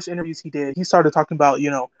the first interviews he did, he started talking about,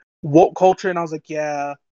 woke culture, and I was like,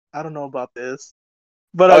 yeah, I don't know about this.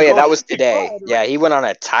 But Oh yeah, go that was ahead, go today. ahead. Yeah, he went on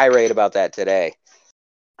a tirade about that today.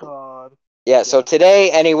 God. Yeah, so today,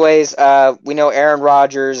 anyways, we know Aaron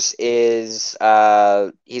Rodgers is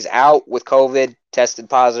he's out with COVID, tested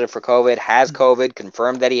positive for COVID, has COVID,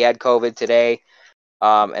 confirmed that he had COVID today,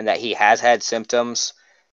 and that he has had symptoms.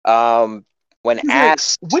 When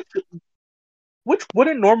asked, which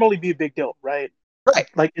wouldn't normally be a big deal, right? right,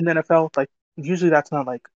 Like in the NFL, like usually that's not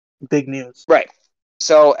like big news. right.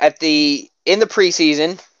 So in the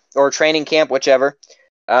preseason or training camp, whichever,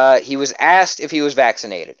 he was asked if he was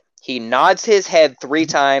vaccinated. He nods his head 3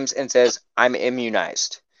 times and says, "I'm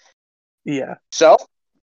immunized." Yeah. So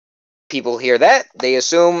people hear that, they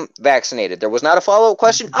assume vaccinated. There was not a follow-up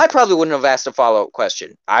question. I probably wouldn't have asked a follow-up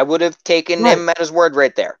question. I would have taken him at his word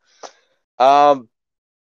right there.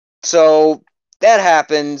 So that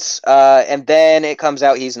happens, and then it comes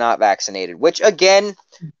out he's not vaccinated, which again,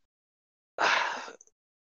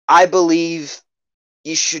 I believe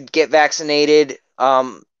you should get vaccinated,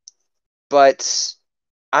 but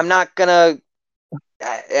I'm not gonna.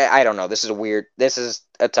 I don't know. This is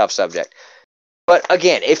a tough subject. But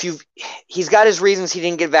again, he's got his reasons he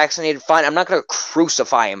didn't get vaccinated, fine. I'm not going to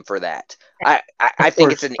crucify him for that. I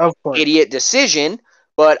think it's an idiot decision,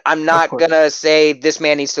 but I'm not going to say this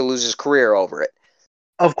man needs to lose his career over it.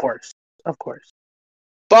 Of course.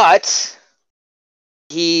 But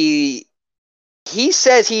he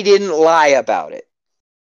says he didn't lie about it.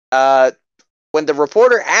 When the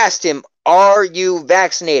reporter asked him, "Are you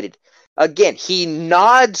vaccinated?" Again, he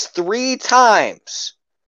nods 3 times.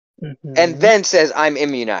 And then says, "I'm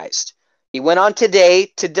immunized." He went on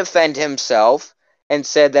today to defend himself and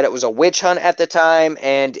said that it was a witch hunt at the time,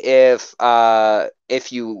 and if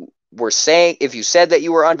you said that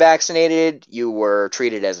you were unvaccinated, you were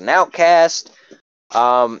treated as an outcast.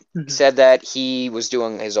 Said that he was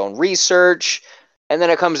doing his own research, and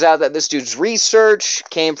then it comes out that this dude's research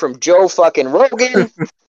came from Joe fucking Rogan,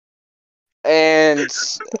 and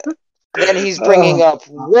then he's bringing up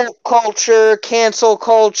woke culture, cancel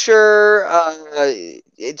culture,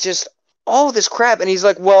 it's just all this crap. And he's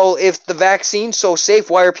like, well, if the vaccine's so safe,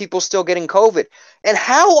 why are people still getting COVID? And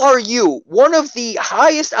how are you, one of the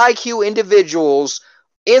highest IQ individuals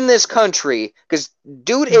in this country, because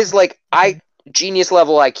dude is like genius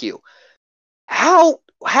level IQ. How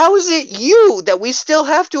is it you that we still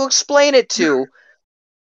have to explain it to?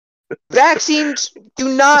 Vaccines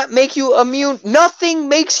do not make you immune. Nothing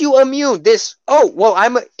makes you immune.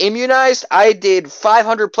 I'm immunized. I did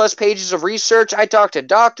 500 plus pages of research. I talked to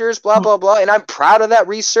doctors, blah, blah, blah, and I'm proud of that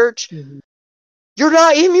research. Mm-hmm. You're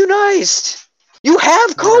not immunized. You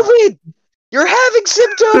have COVID. You're having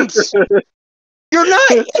symptoms. You're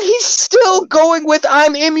not. And he's still going with,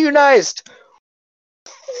 I'm immunized.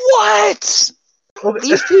 What? Okay.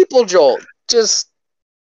 These people, Joel, just...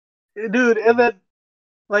 Dude, and then,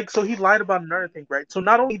 so he lied about another thing, right? So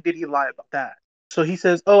not only did he lie about that, so he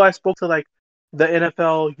says, oh, I spoke to, the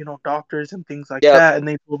NFL, doctors and things like that, and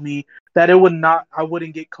they told me that I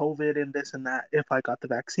wouldn't get COVID and this and that if I got the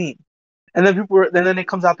vaccine. And then then it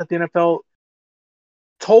comes out that the NFL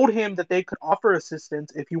told him that they could offer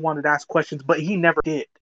assistance if he wanted to ask questions, but he never did.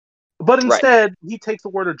 But instead, he takes the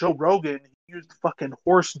word of Joe Rogan. He used fucking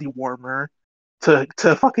horse dewormer to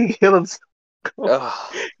fucking kill himself.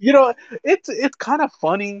 It's kind of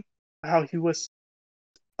funny how he was.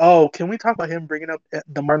 Oh, can we talk about him bringing up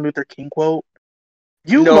the Martin Luther King quote?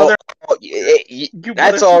 That's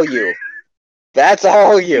all you. That's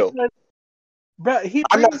all you. But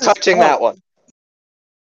I'm not touching that one.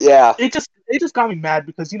 Yeah. It just got me mad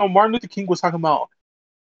because Martin Luther King was talking about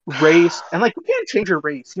race and you can't change your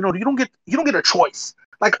race. You don't get a choice.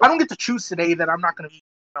 I don't get to choose today that I'm not going to be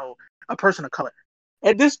a person of color.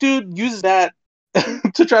 And this dude uses that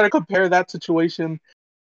to try to compare that situation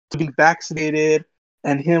to being vaccinated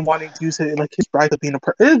and him wanting to use it his right of being a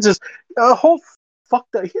person. It's just a whole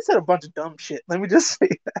fucked up. He said a bunch of dumb shit. Let me just say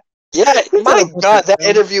that. Yeah, my God, that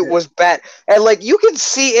interview was bad. And you can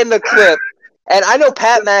see in the clip, and I know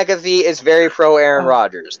Pat McAfee is very pro Aaron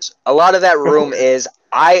Rodgers. A lot of that room is.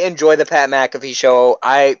 I enjoy the Pat McAfee show.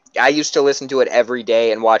 I used to listen to it every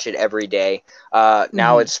day and watch it every day.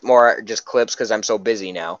 Now it's more just clips because I'm so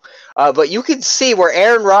busy now. But you can see where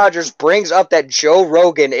Aaron Rodgers brings up that Joe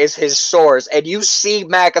Rogan is his source, and you see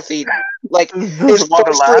McAfee, his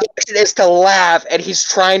first reaction is to laugh, and he's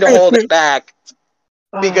trying to hold it back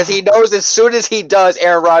because he knows as soon as he does,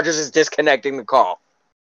 Aaron Rodgers is disconnecting the call.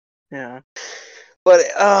 Yeah. But,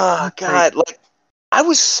 God, I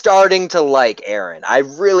was starting to like Aaron. I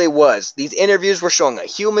really was. These interviews were showing a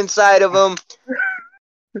human side of him.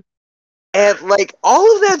 And,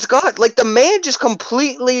 all of that's gone. The man just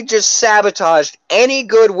completely just sabotaged any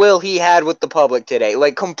goodwill he had with the public today.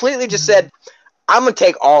 Completely just said, I'm going to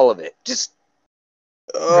take all of it. Just,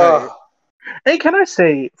 right. And can I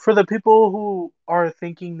say, for the people who are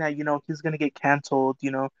thinking that, he's going to get canceled,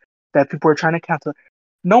 that people are trying to cancel,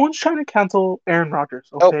 no one's trying to cancel Aaron Rodgers,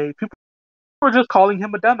 okay? Nope. People are just calling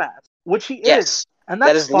him a dumbass, which he is. And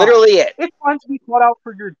that is literally it. It's fine to be called out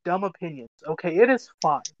for your dumb opinions, okay? It is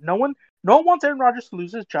fine. No one wants Aaron Rodgers to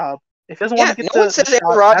lose his job. If he doesn't want to get no one says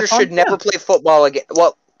Aaron Rodgers should never play football again.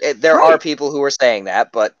 Well, there are people who are saying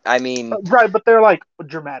that, but I mean... Right, but they're,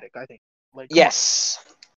 dramatic, I think. Yes.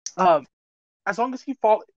 As long as he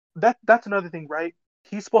that's another thing, right?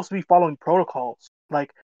 He's supposed to be following protocols.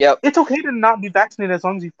 It's okay to not be vaccinated as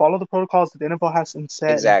long as you follow the protocols that the NFL has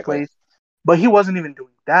set in place. But he wasn't even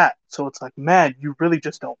doing that. So it's man, you really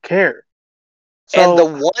just don't care.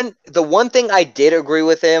 So, and the one thing I did agree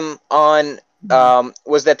with him on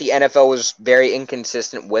was that the NFL was very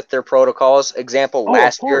inconsistent with their protocols. Example,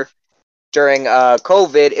 last year during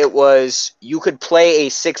COVID, it was you could play a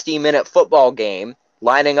 60-minute football game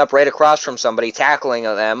lining up right across from somebody, tackling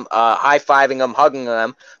them, high-fiving them, hugging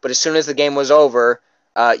them. But as soon as the game was over,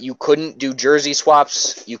 you couldn't do jersey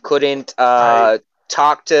swaps. You couldn't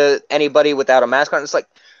talk to anybody without a mask on. It's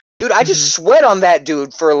dude, I just sweat on that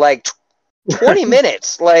dude for 20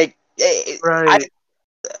 minutes.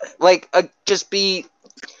 Just be,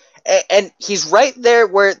 and he's right there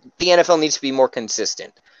where the NFL needs to be more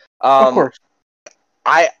consistent. Of course.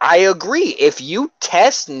 I agree. If you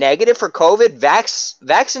test negative for COVID,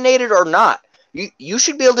 vaccinated or not, you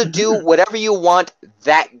should be able to do whatever you want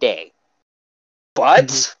that day.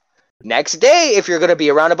 But next day, if you're going to be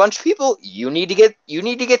around a bunch of people, you need to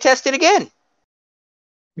get tested again.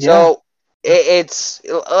 Yeah. So it's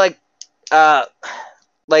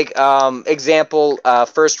example,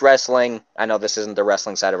 First Wrestling. I know this isn't the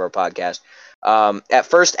wrestling side of our podcast. At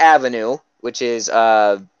First Avenue, which is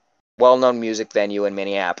a well-known music venue in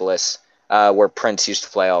Minneapolis, where Prince used to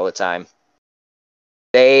play all the time.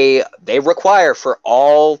 They require for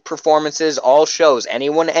all performances, all shows,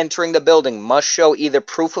 anyone entering the building must show either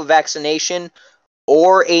proof of vaccination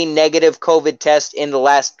or a negative COVID test in the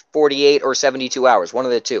last 48 or 72 hours, one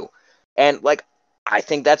of the two. And I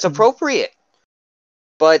think that's appropriate.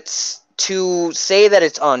 But to say that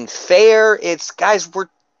it's unfair, it's guys,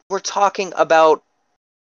 we're talking about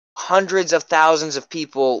hundreds of thousands of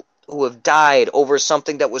people who have died over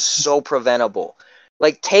something that was so preventable.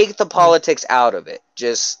 Like, take the politics out of it.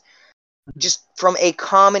 Just from a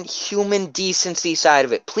common human decency side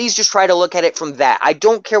of it. Please just try to look at it from that. I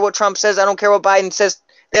don't care what Trump says. I don't care what Biden says.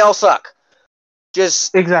 They all suck.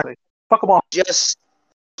 Just exactly. Fuck them all. Just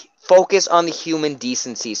focus on the human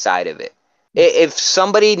decency side of it. If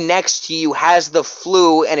somebody next to you has the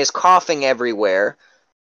flu and is coughing everywhere,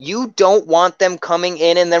 you don't want them coming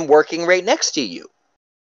in and then working right next to you.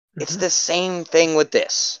 It's the same thing with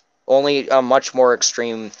this, only a much more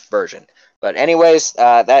extreme version. But anyways,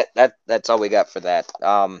 that's all we got for that.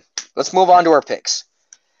 Let's move on to our picks.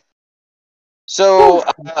 So,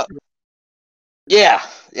 yeah.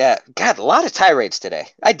 God, a lot of tirades today.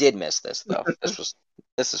 I did miss this though.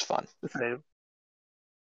 This is fun.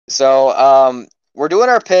 So, we're doing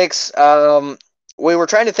our picks. We were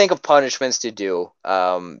trying to think of punishments to do.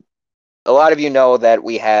 A lot of you know that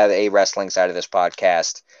we have a wrestling side of this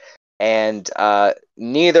podcast, and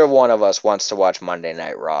neither one of us wants to watch Monday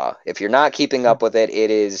Night Raw. If you're not keeping up with it,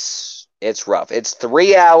 it's rough. It's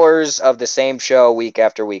 3 hours of the same show week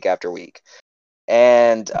after week after week.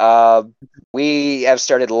 And we have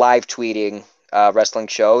started live tweeting wrestling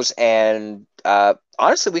shows, and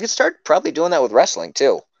honestly, we could start probably doing that with wrestling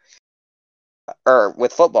too. Or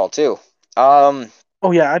with football too. Oh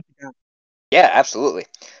yeah, yeah, absolutely.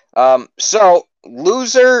 So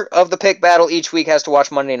loser of the pick battle each week has to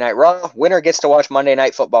watch Monday Night Raw. Winner gets to watch Monday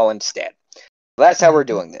Night Football instead. That's how we're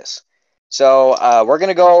doing this. So we're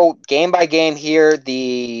gonna go game by game here.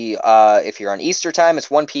 If you're on Easter time, it's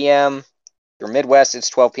 1 p.m. If you're Midwest, it's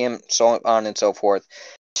 12 p.m. So on and so forth.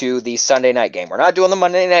 To the Sunday night game. We're not doing the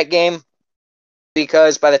Monday night game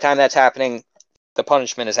because by the time that's happening, the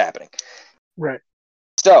punishment is happening. Right.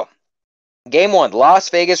 So, game 1, Las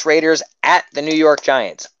Vegas Raiders at the New York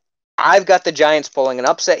Giants. I've got the Giants pulling an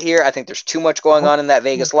upset here. I think there's too much going on in that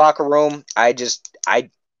Vegas locker room. I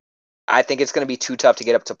think it's going to be too tough to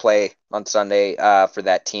get up to play on Sunday for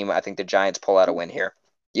that team. I think the Giants pull out a win here.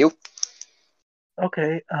 You?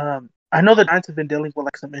 Okay. I know the Giants have been dealing with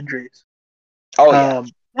some injuries. Oh yeah.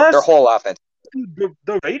 Plus, their whole offense.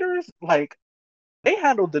 The Raiders, they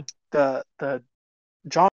handled the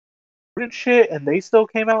John Gruden shit, and they still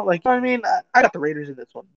came out I mean, I got the Raiders in this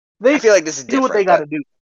one. I feel like this is different. Do what they got to do.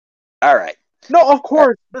 All right. No, of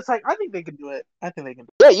course. It's I think they can do it. I think they can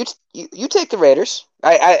do it. Yeah, you take the Raiders.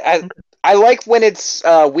 I like when it's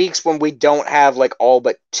weeks when we don't have all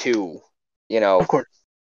but 2. Of course.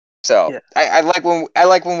 So yeah. I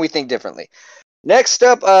like when we think differently. Next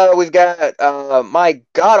up, we've got my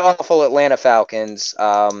god-awful Atlanta Falcons,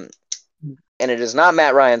 and it is not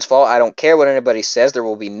Matt Ryan's fault. I don't care what anybody says. There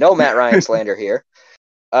will be no Matt Ryan slander here.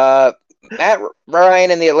 Matt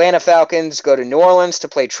Ryan and the Atlanta Falcons go to New Orleans to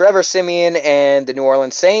play Trevor Siemian and the New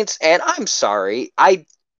Orleans Saints, and I'm sorry.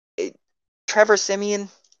 Trevor Siemian?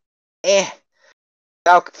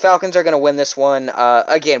 Falcons are going to win this one.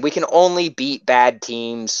 Again, we can only beat bad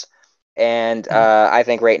teams. And I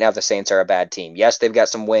think right now the Saints are a bad team. Yes, they've got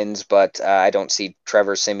some wins, but I don't see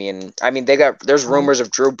Trevor Siemian. I mean, there's rumors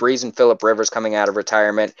of Drew Brees and Phillip Rivers coming out of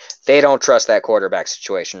retirement. They don't trust that quarterback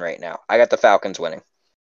situation right now. I got the Falcons winning.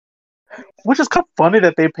 Which is kind of funny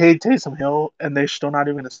that they paid Taysom Hill and they're still not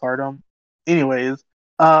even going to start him. Anyways,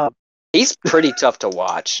 he's pretty tough to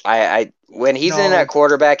watch. When he's in that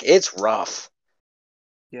quarterback, it's rough.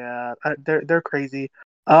 Yeah, they're crazy.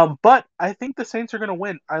 But I think the Saints are going to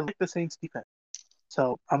win. I like the Saints defense.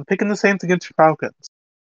 So I'm picking the Saints against the Falcons.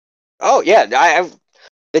 Oh, yeah.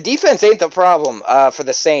 The defense ain't the problem for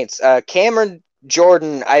the Saints. Cam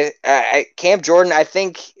Jordan, I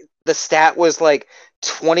think the stat was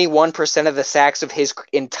 21% of the sacks of his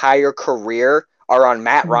entire career are on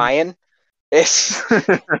Matt Ryan.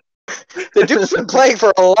 The dude's been playing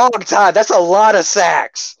for a long time. That's a lot of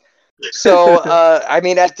sacks. So, I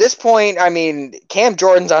mean, at this point, Cam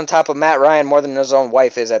Jordan's on top of Matt Ryan more than his own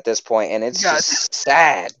wife is at this point, and it's just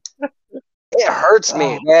sad. It hurts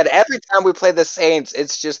me, man. Every time we play the Saints,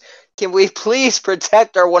 it's just, can we please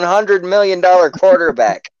protect our $100 million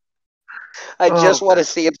quarterback? I just want to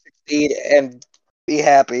see him succeed and be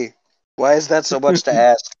happy. Why is that so much to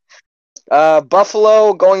ask?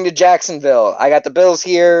 Buffalo going to Jacksonville. I got the Bills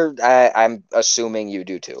here. I'm assuming you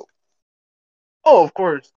do too. Oh, of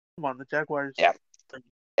course. Come on, the Jaguars. Yeah.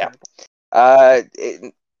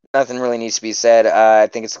 Nothing really needs to be said. I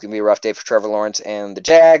think it's going to be a rough day for Trevor Lawrence and the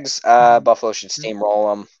Jags. Buffalo should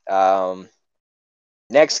steamroll them.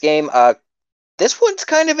 Next game, this one's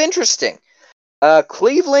kind of interesting.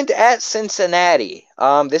 Cleveland at Cincinnati.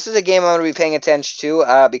 This is a game I'm going to be paying attention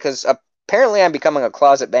to because apparently I'm becoming a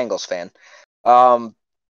closet Bengals fan. Um,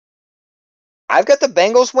 I've got the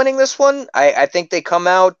Bengals winning this one. I think they come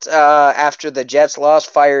out after the Jets loss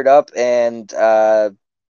fired up, and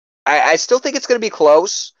I still think it's going to be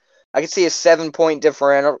close. I can see a 7-point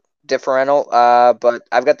differential, but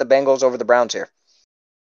I've got the Bengals over the Browns here.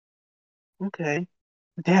 Okay.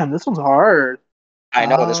 Damn, this one's hard. I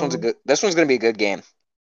know this one's going to be a good game.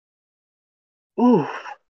 Ooh.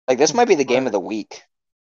 Like this might be the game of the week.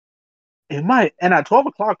 It might, and at 12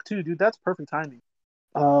 o'clock too, dude. That's perfect timing.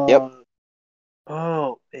 Yep.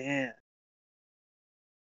 Oh man.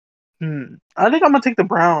 I think I'm gonna take the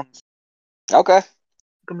Browns. Okay. I'm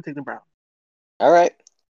gonna take the Browns. All right.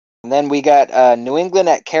 And then we got New England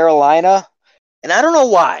at Carolina. And I don't know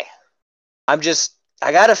why. I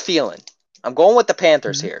got a feeling. I'm going with the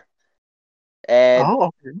Panthers here. And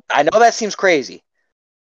okay. I know that seems crazy.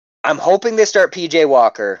 I'm hoping they start PJ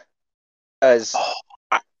Walker because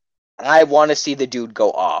I want to see the dude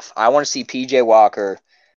go off. I want to see PJ Walker.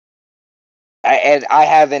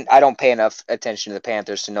 I don't pay enough attention to the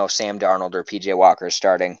Panthers to know Sam Darnold or PJ Walker is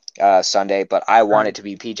starting Sunday, but I want it to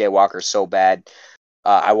be PJ Walker so bad.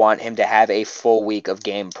 I want him to have a full week of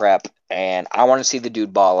game prep, and I want to see the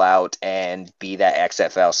dude ball out and be that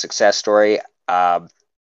XFL success story.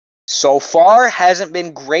 So far, hasn't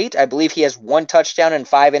been great. I believe he has 1 touchdown and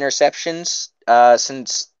 5 interceptions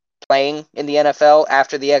since playing in the NFL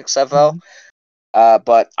after the XFL.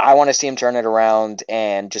 But I want to see him turn it around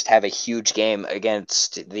and just have a huge game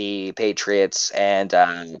against the Patriots. And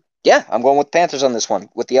yeah, I'm going with Panthers on this one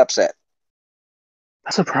with the upset.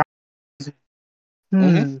 That's surprising.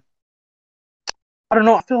 I don't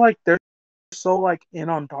know. I feel like they're so like in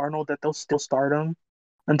on Darnold that they'll still start him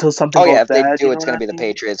until something goes If they bad. do, it's going to be the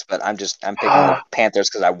Patriots. But I'm picking the Panthers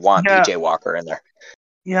because I want PJ Walker in there.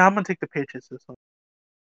 Yeah, I'm gonna take the Patriots this one.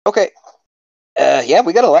 Okay. Yeah,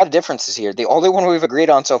 we got a lot of differences here. The only one we've agreed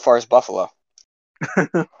on so far is Buffalo.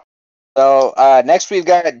 So next we've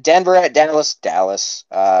got Denver at Dallas.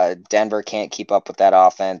 Denver can't keep up with that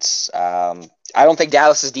offense. I don't think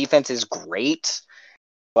Dallas's defense is great,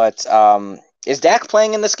 but is Dak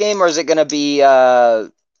playing in this game or is it going to be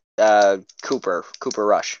Cooper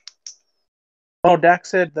Rush? Oh, Dak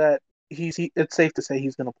said that it's safe to say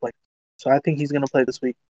he's gonna play. So I think he's gonna play this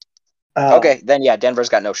week. Okay, then yeah, Denver's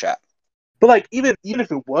got no shot. But like even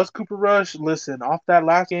if it was Cooper Rush, listen, off that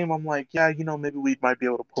last game, I'm like, yeah, maybe we might be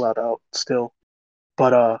able to pull out still.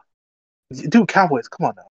 But dude, Cowboys, come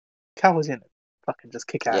on now. Cowboys in it. Fucking just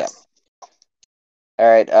kick ass. Yeah. All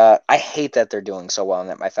right. I hate that they're doing so well and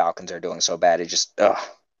that my Falcons are doing so bad. It just God.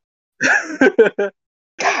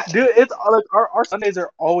 Dude, it's like our Sundays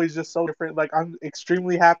are always just so different. Like I'm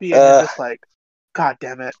extremely happy and you're just like, God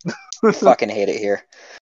damn it. Fucking hate it here.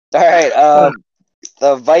 All right.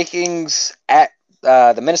 The Vikings at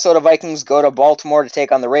the Minnesota Vikings go to Baltimore to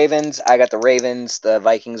take on the Ravens. I got the Ravens. The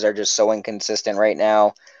Vikings are just so inconsistent right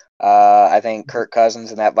now. I think Kirk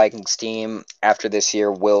Cousins and that Vikings team after this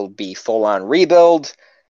year will be full on rebuild.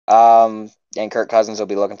 And Kirk Cousins will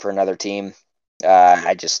be looking for another team.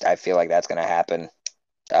 I feel like that's going to happen.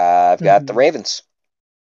 I've got the Ravens.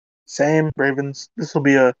 Same Ravens. This will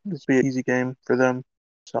be an easy game for them.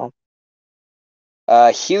 So.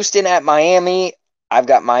 Houston at Miami. I've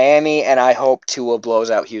got Miami, and I hope Tua blows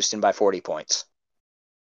out Houston by 40 points.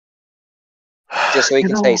 Just so he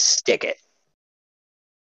can say, stick it.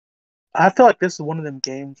 I feel like this is one of them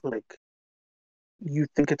games where, like, you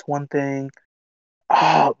think it's one thing.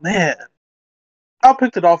 Oh, man. I'll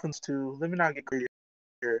pick the Dolphins, too. Let me not get greedy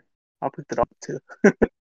here. I'll pick the Dolphins, too.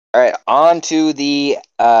 All right, on to the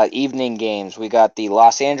evening games. We got the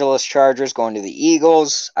Los Angeles Chargers going to the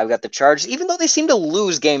Eagles. I've got the Chargers, even though they seem to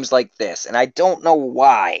lose games like this, and I don't know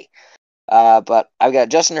why. But I've got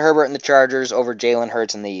Justin Herbert and the Chargers over Jalen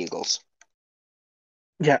Hurts and the Eagles.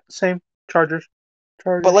 Yeah, same. Chargers.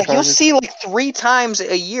 But like you'll see like 3 times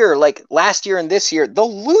a year, like last year and this year,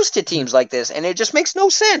 they'll lose to teams like this, and it just makes no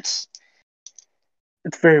sense.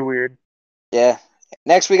 It's very weird. Yeah.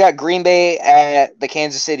 Next, we got Green Bay at the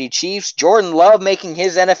Kansas City Chiefs. Jordan Love making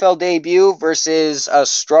his NFL debut versus a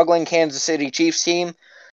struggling Kansas City Chiefs team.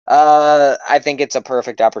 I think it's a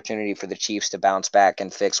perfect opportunity for the Chiefs to bounce back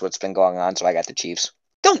and fix what's been going on, so I got the Chiefs.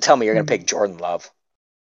 Don't tell me you're going to pick Jordan Love.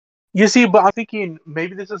 You see, but I'm thinking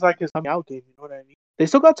maybe this is like his coming out game. You know what I mean? They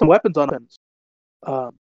still got some weapons on offense.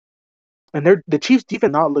 And the Chiefs'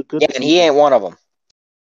 defense not look good. Yeah, and he ain't one of them.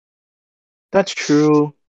 That's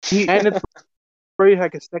true. And it's already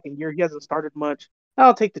like his second year. He hasn't started much.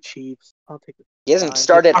 I'll take the Chiefs. He hasn't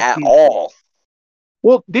started at all.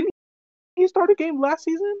 Well, didn't he start a game last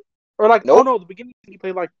season? Or like, oh Nope. no, the beginning he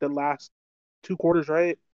played like the last 2 quarters,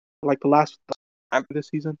 right? Like the last this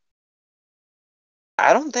season.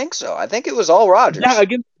 I don't think so. I think it was all Yeah, Rodgers.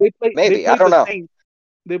 again they Maybe. I played don't the know. Saints.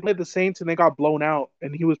 They played the Saints and they got blown out,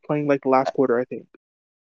 and he was playing like the last quarter, I think.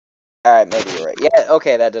 All right, maybe you're right. Yeah,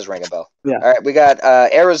 okay, that does ring a bell. Yeah. All right, we got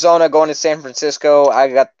Arizona going to San Francisco. I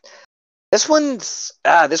got this one's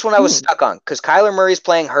this one I was stuck on because Kyler Murray's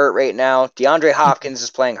playing hurt right now. DeAndre Hopkins is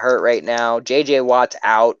playing hurt right now. J.J. Watt's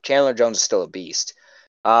out. Chandler Jones is still a beast.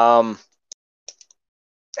 I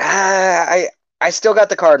still got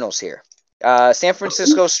the Cardinals here. San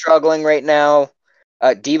Francisco's struggling right now.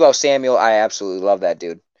 Deebo Samuel, I absolutely love that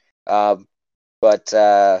dude. But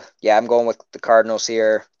yeah, I'm going with the Cardinals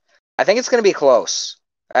here. I think it's going to be close.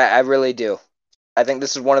 I really do. I think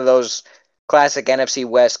this is one of those classic NFC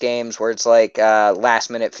West games where it's like last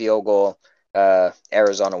minute field goal.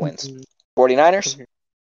 Arizona wins. 49ers?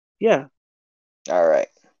 Yeah. All right.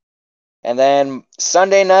 And then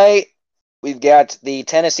Sunday night, we've got the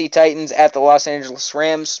Tennessee Titans at the Los Angeles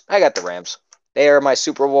Rams. I got the Rams. They are my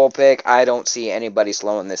Super Bowl pick. I don't see anybody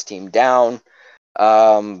slowing this team down.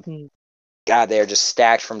 God, they're just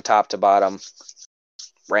stacked from top to bottom.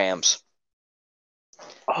 Rams.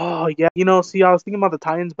 Oh yeah, see, I was thinking about the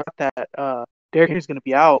Titans, but that Derrick Henry's gonna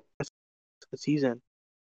be out the season,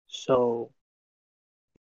 so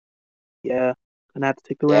yeah, gonna have to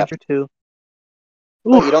take the Rams too.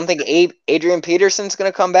 But you don't think Adrian Peterson's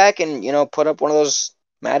gonna come back and put up one of those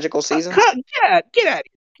magical seasons? Get out of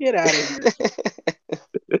here!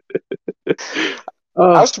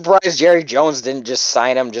 I was surprised Jerry Jones didn't just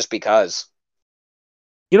sign him just because.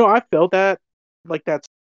 I felt that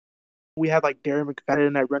we had like Darren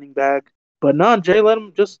McFadden at running back, but no, Jerry let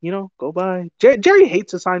him just go by. Jerry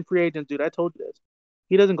hates to sign free agents, dude. I told you this.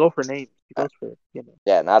 He doesn't go for names. He goes for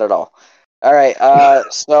Yeah, not at all. All right,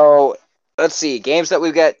 so let's see games that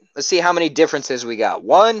we've got. Let's see how many differences we got.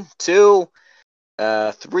 1, 2,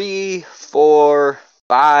 3, 4,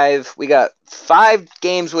 5. We got 5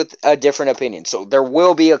 games with a different opinion, so there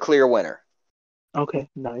will be a clear winner. Okay,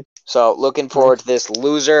 nice. So looking forward to this.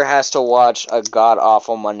 Loser has to watch a god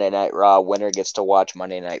awful Monday Night Raw. Winner gets to watch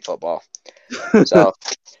Monday Night Football. So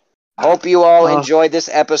hope you all enjoyed this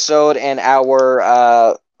episode and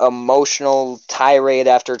our emotional tirade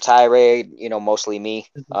after tirade. Mostly me.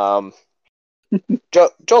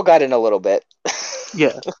 Joe got in a little bit.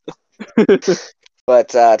 Yeah.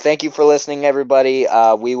 But thank you for listening, everybody.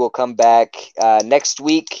 We will come back next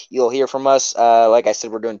week. You'll hear from us. Like I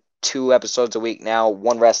said, we're doing 2 episodes a week now.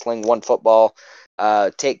 1 wrestling, 1 football.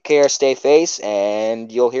 Take care, stay face,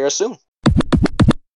 and you'll hear us soon.